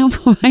somehow,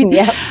 right?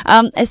 Yeah.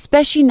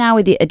 Especially now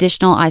with the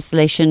additional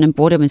isolation and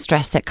boredom and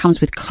stress that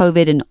comes with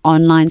COVID and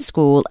online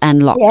school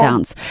and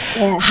lockdowns.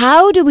 Yeah.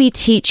 How do we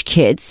teach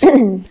kids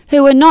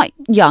who are not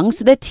young,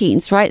 so they're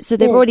teens, right? So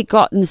they've already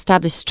got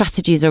established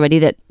strategies already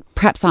that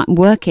perhaps aren't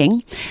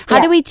working.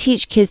 How do we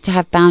teach kids to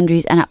have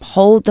boundaries and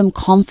uphold them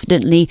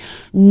confidently,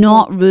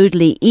 not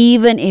rudely,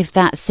 even if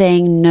that's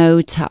saying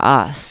no to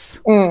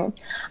us?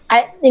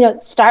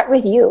 Start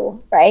with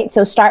you, right?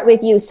 So start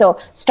with you. So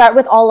start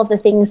with all of the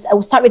things,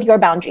 start with your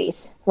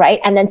boundaries, right?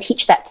 And then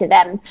teach that to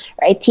them,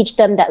 right? Teach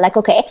them that like,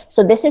 okay,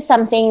 so this is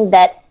something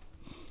that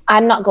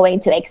I'm not going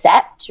to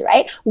accept,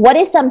 right? What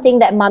is something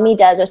that mommy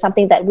does or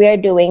something that we're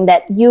doing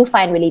that you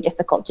find really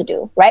difficult to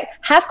do, right?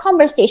 Have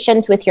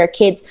conversations with your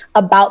kids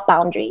about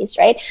boundaries,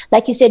 right?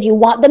 Like you said, you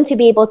want them to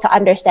be able to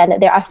understand that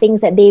there are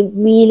things that they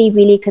really,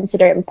 really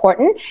consider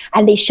important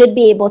and they should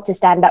be able to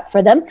stand up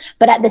for them.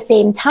 But at the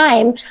same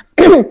time,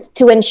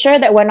 to ensure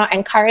that we're not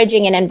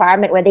encouraging an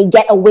environment where they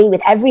get away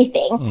with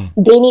everything,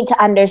 they need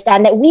to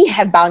understand that we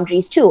have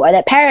boundaries too, or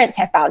that parents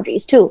have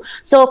boundaries too.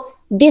 So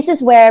this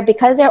is where,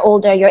 because they're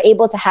older, you're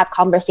able to have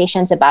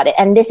conversations about it.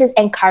 And this is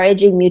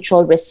encouraging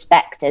mutual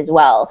respect as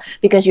well,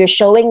 because you're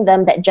showing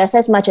them that just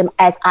as much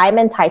as I'm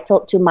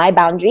entitled to my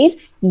boundaries,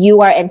 you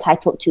are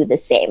entitled to the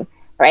same,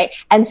 right?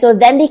 And so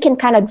then they can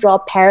kind of draw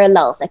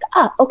parallels like,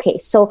 okay,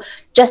 so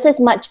just as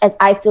much as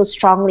I feel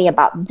strongly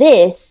about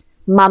this,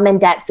 mom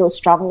and dad feel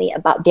strongly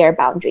about their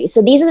boundaries.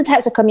 So these are the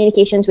types of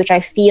communications which I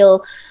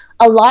feel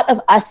a lot of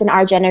us in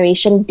our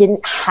generation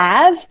didn't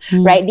have,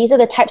 right? These are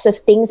the types of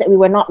things that we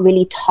were not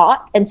really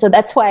taught. And so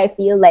that's why I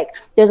feel like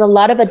there's a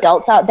lot of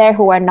adults out there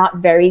who are not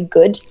very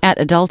good at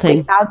adulting,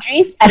 with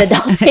boundaries, at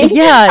adulting.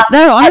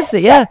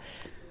 Honestly,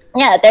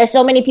 Yeah, there's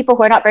so many people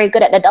who are not very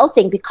good at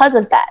adulting because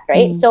of that,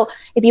 right? So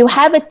if you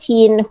have a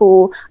teen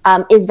who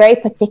is very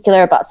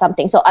particular about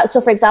something, so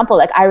for example,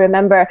 like I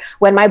remember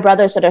when my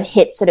brother sort of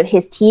hit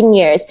his teen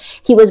years,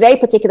 he was very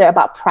particular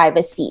about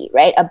privacy,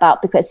 right?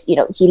 Because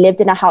he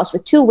lived in a house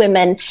with two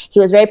women. He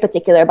was very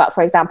particular about,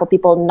 for example,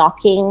 people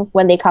knocking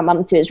when they come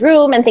up to his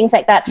room and things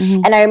like that.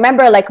 And I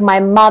remember like my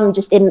mom,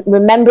 just in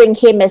remembering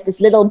him as this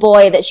little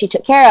boy that she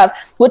took care of,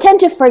 would tend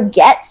to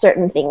forget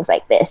certain things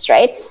like this,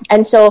 right?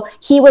 And so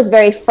he was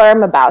very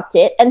firm about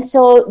it. And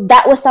so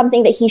that was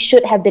something that he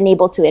should have been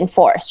able to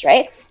enforce,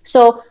 right?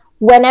 So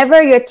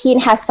whenever your teen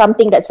has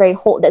something that's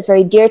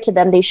very dear to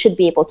them, they should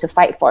be able to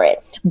fight for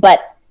it.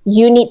 But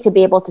you need to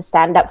be able to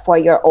stand up for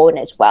your own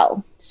as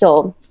well.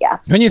 So, yeah.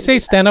 When you say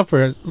stand up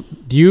for,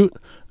 do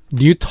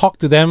you talk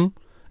to them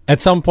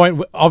at some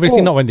point?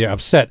 Obviously not when they're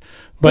upset,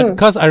 but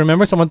because I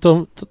remember someone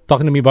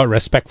talking to me about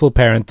respectful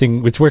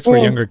parenting, which works for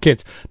younger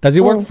kids. Does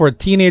it work for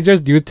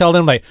teenagers? Do you tell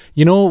them like,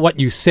 what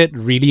you said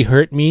really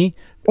hurt me?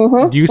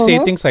 Do you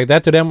say things like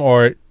that to them,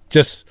 or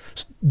just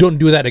don't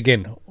do that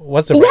again?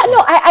 What's the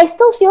I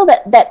still feel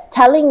that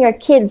telling your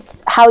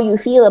kids how you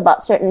feel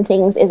about certain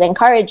things is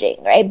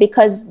encouraging, right?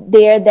 Because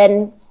they're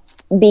then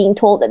being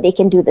told that they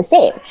can do the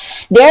same.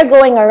 They're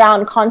going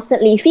around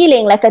constantly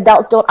feeling like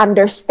adults don't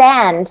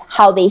understand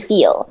how they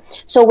feel.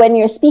 So when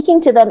you're speaking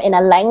to them in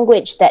a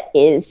language that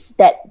is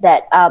that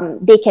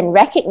they can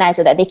recognize,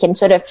 or that they can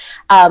sort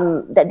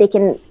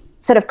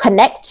of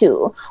connect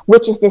to,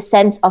 which is this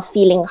sense of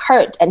feeling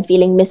hurt and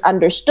feeling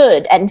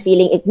misunderstood and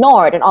feeling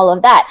ignored and all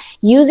of that,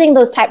 using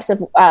those types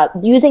of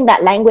using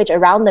that language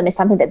around them is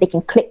something that they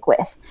can click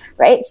with,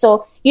 right?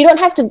 So you don't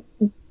have to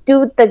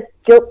do the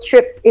guilt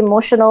trip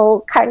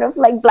emotional kind of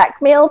like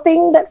blackmail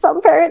thing that some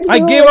parents do. I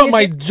gave up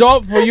my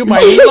job for you, my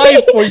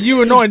life for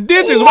you, and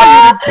this is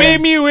what you pay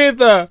me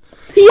with. I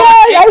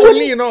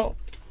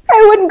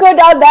I wouldn't go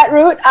down that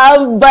route.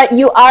 But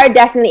you are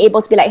definitely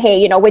able to be like, hey,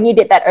 you know, when you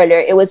did that earlier,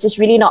 it was just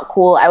really not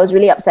cool. I was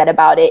really upset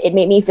about it. It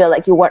made me feel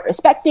like you weren't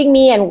respecting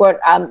me and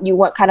you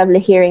weren't kind of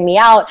hearing me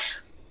out.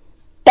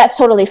 That's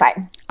totally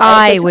fine.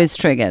 I was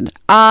triggered.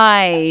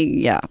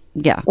 Yeah.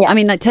 I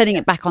mean, like turning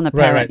it back on the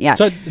parent. Right. Yeah.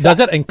 So does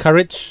that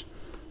encourage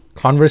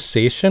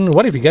conversation?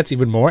 What if he gets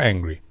even more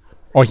angry?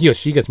 Or he or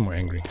she gets more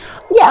angry?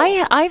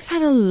 Yeah. I've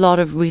had a lot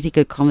of really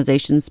good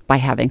conversations by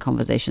having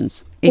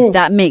conversations. If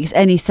that makes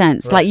any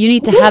sense. Right. Like you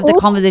need to have the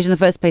conversation in the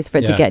first place for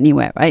it to get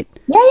anywhere, right?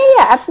 Yeah.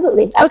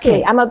 Absolutely.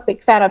 Okay. I'm a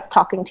big fan of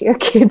talking to your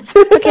kids.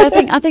 Okay,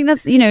 I think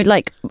that's, you know,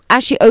 like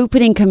actually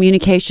opening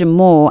communication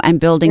more and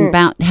building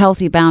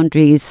healthy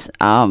boundaries,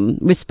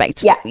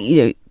 respect,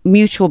 you know,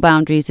 mutual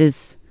boundaries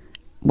is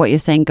what you're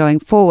saying going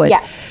forward.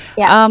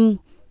 Yeah.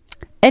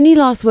 Any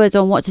last words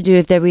on what to do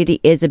if there really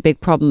is a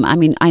big problem? I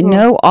mean, I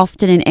know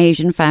often in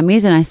Asian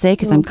families, and I say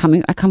because I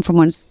come from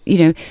one, you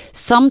know,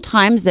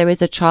 sometimes there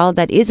is a child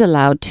that is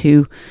allowed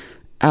to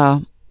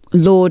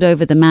lord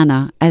over the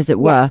manor, as it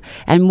were,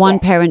 and one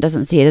parent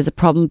doesn't see it as a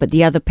problem, but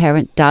the other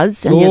parent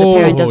does, and the other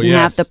parent doesn't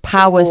have the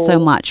power so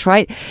much,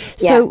 right?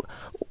 So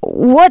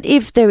what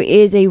if there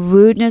is a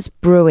rudeness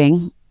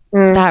brewing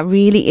that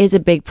really is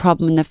a big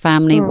problem in the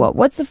family?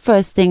 What's the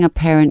first thing a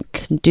parent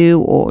can do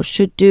or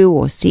should do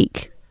or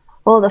seek?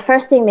 Well, the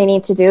first thing they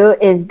need to do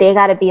is they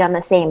got to be on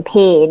the same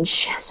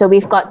page. So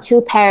we've got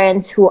two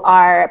parents who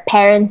are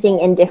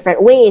parenting in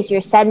different ways.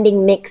 You're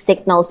sending mixed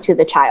signals to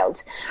the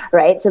child,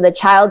 right? So the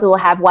child will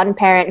have one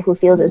parent who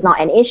feels it's not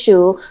an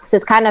issue. So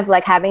it's kind of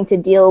like having to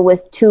deal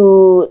with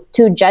two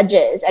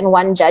judges, and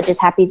one judge is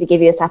happy to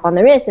give you a slap on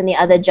the wrist, and the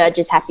other judge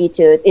is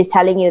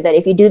telling you that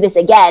if you do this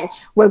again,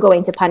 we're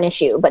going to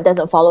punish you, but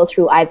doesn't follow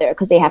through either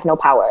because they have no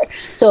power.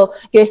 So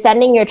you're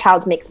sending your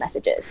child mixed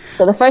messages.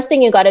 So the first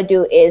thing you got to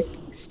do is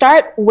start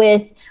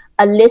with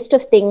a list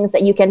of things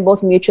that you can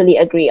both mutually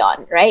agree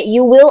on, right?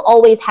 You will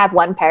always have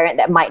one parent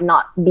that might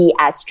not be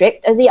as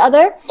strict as the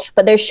other,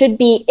 but there should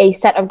be a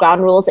set of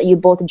ground rules that you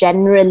both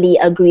generally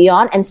agree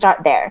on, and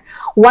start there.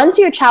 Once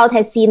your child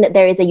has seen that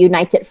there is a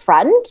united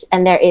front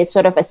and there is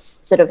sort of a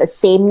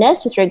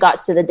sameness with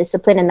regards to the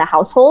discipline in the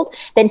household,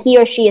 then he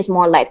or she is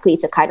more likely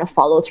to kind of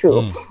follow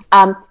through.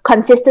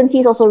 Consistency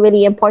is also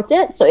really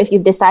important. So if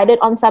you've decided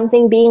on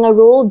something being a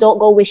rule, don't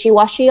go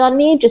wishy-washy on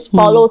me. Just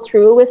follow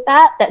through with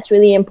that. That's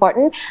really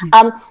important.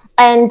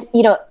 And,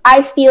 you know,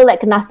 I feel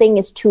like nothing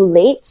is too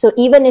late. So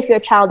even if your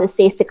child is,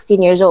 say,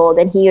 16 years old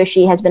and he or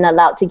she has been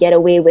allowed to get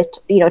away with,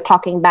 you know,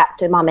 talking back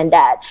to mom and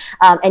dad,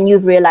 and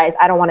you've realized,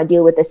 I don't want to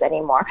deal with this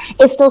anymore,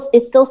 it's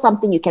still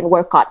something you can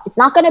work on. It's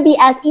not going to be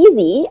as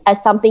easy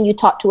as something you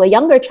taught to a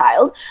younger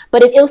child,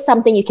 but it is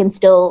something you can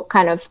still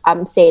kind of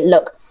say,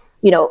 look,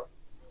 you know,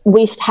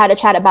 we've had a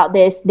chat about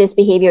this. This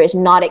behavior is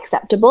not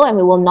acceptable, and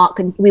we will not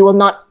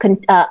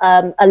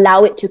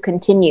allow it to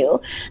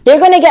continue. They're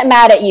going to get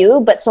mad at you,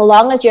 but so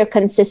long as you're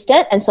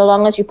consistent and so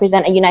long as you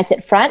present a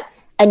united front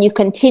and you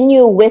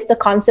continue with the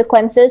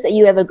consequences that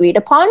you have agreed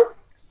upon,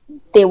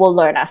 they will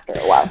learn after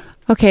a while.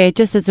 Okay,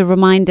 just as a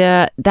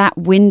reminder, that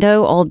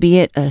window,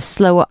 albeit a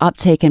slower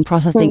uptake in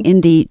processing in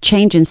the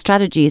change in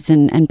strategies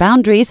and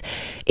boundaries,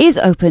 is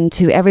open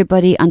to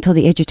everybody until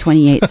the age of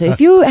 28. So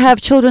if you have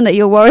children that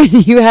you're worried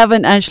you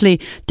haven't actually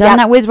done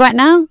that with right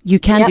now, you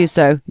can do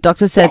so.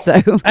 Doctor said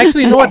so.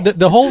 Actually, you know what?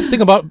 The whole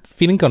thing about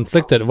feeling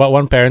conflicted, about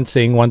one parent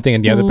saying one thing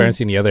and the other parent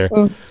saying the other.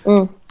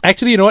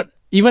 Actually, you know what?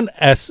 Even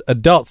as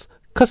adults,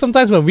 because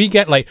sometimes when we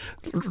get like,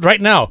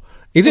 right now,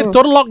 is it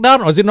total lockdown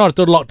or is it not a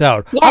total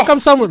lockdown? Yes. How come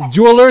some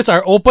jewelers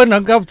are open?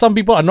 How come some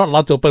people are not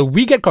allowed to open?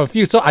 We get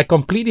confused. So I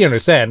completely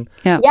understand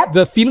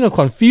the feeling of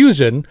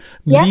confusion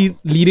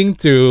leading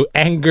to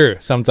anger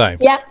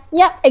sometimes.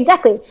 Yeah,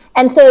 exactly.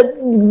 And so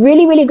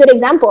really, really good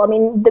example. I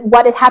mean,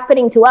 what is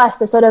happening to us,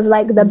 the sort of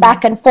like the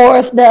back and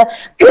forth, the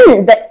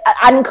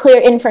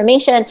unclear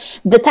information,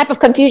 the type of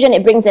confusion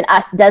it brings in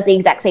us does the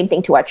exact same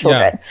thing to our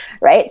children,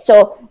 right?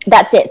 So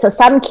that's it. So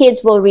some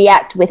kids will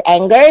react with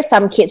anger.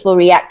 Some kids will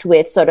react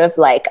with sort of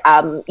like,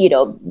 you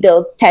know,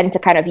 they'll tend to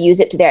kind of use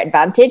it to their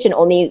advantage and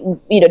only,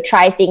 you know,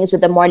 try things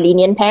with a more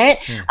lenient parent.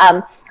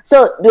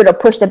 So, you know,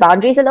 push the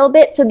boundaries a little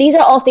bit. So these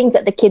are all things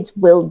that the kids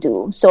will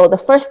do. So the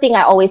first thing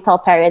I always tell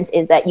parents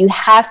is that you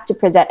have to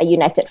present a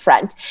united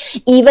front.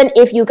 Even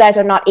if you guys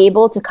are not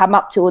able to come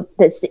up to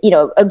this, you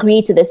know,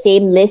 agree to the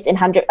same list in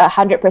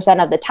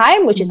 100% of the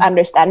time, which is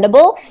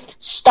understandable,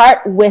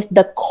 start with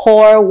the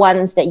core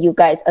ones that you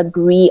guys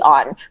agree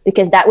on,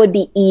 because that would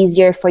be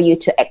easier for you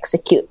to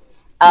execute.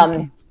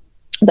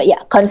 But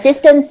yeah,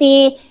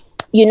 consistency,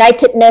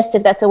 unitedness,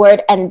 if that's a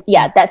word. And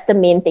yeah, that's the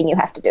main thing you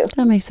have to do.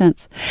 That makes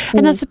sense.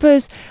 And I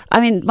suppose, I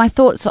mean, my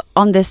thoughts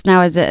on this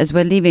now as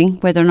we're leaving,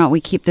 whether or not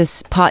we keep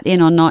this part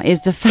in or not,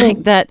 is the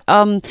fact that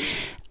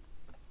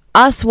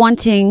us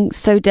wanting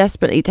so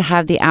desperately to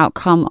have the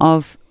outcome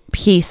of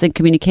peace and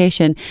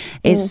communication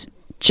is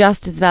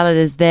just as valid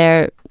as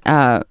their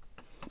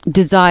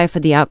desire for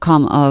the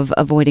outcome of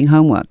avoiding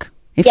homework.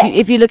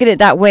 If you look at it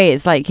that way,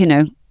 it's like, you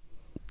know,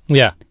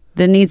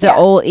 the needs are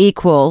all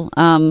equal.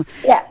 And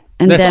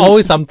there's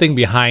always something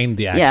behind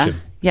the action.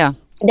 Yeah.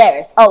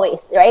 Theirs,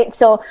 always, right?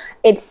 So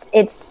it's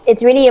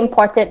really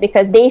important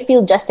because they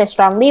feel just as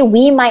strongly.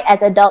 We might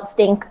as adults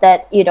think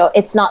that,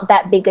 it's not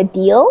that big a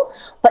deal,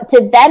 but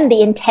to them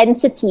the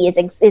intensity is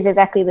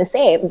exactly the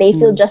same. They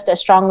feel just as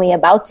strongly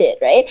about it,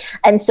 right?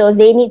 And so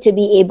they need to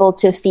be able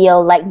to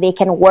feel like they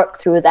can work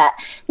through that.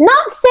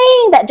 Not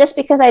saying that just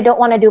because I don't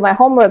want to do my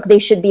homework, they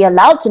should be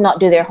allowed to not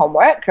do their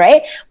homework,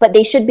 right? But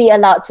they should be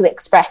allowed to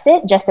express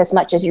it just as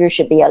much as you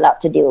should be allowed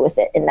to deal with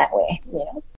it in that way,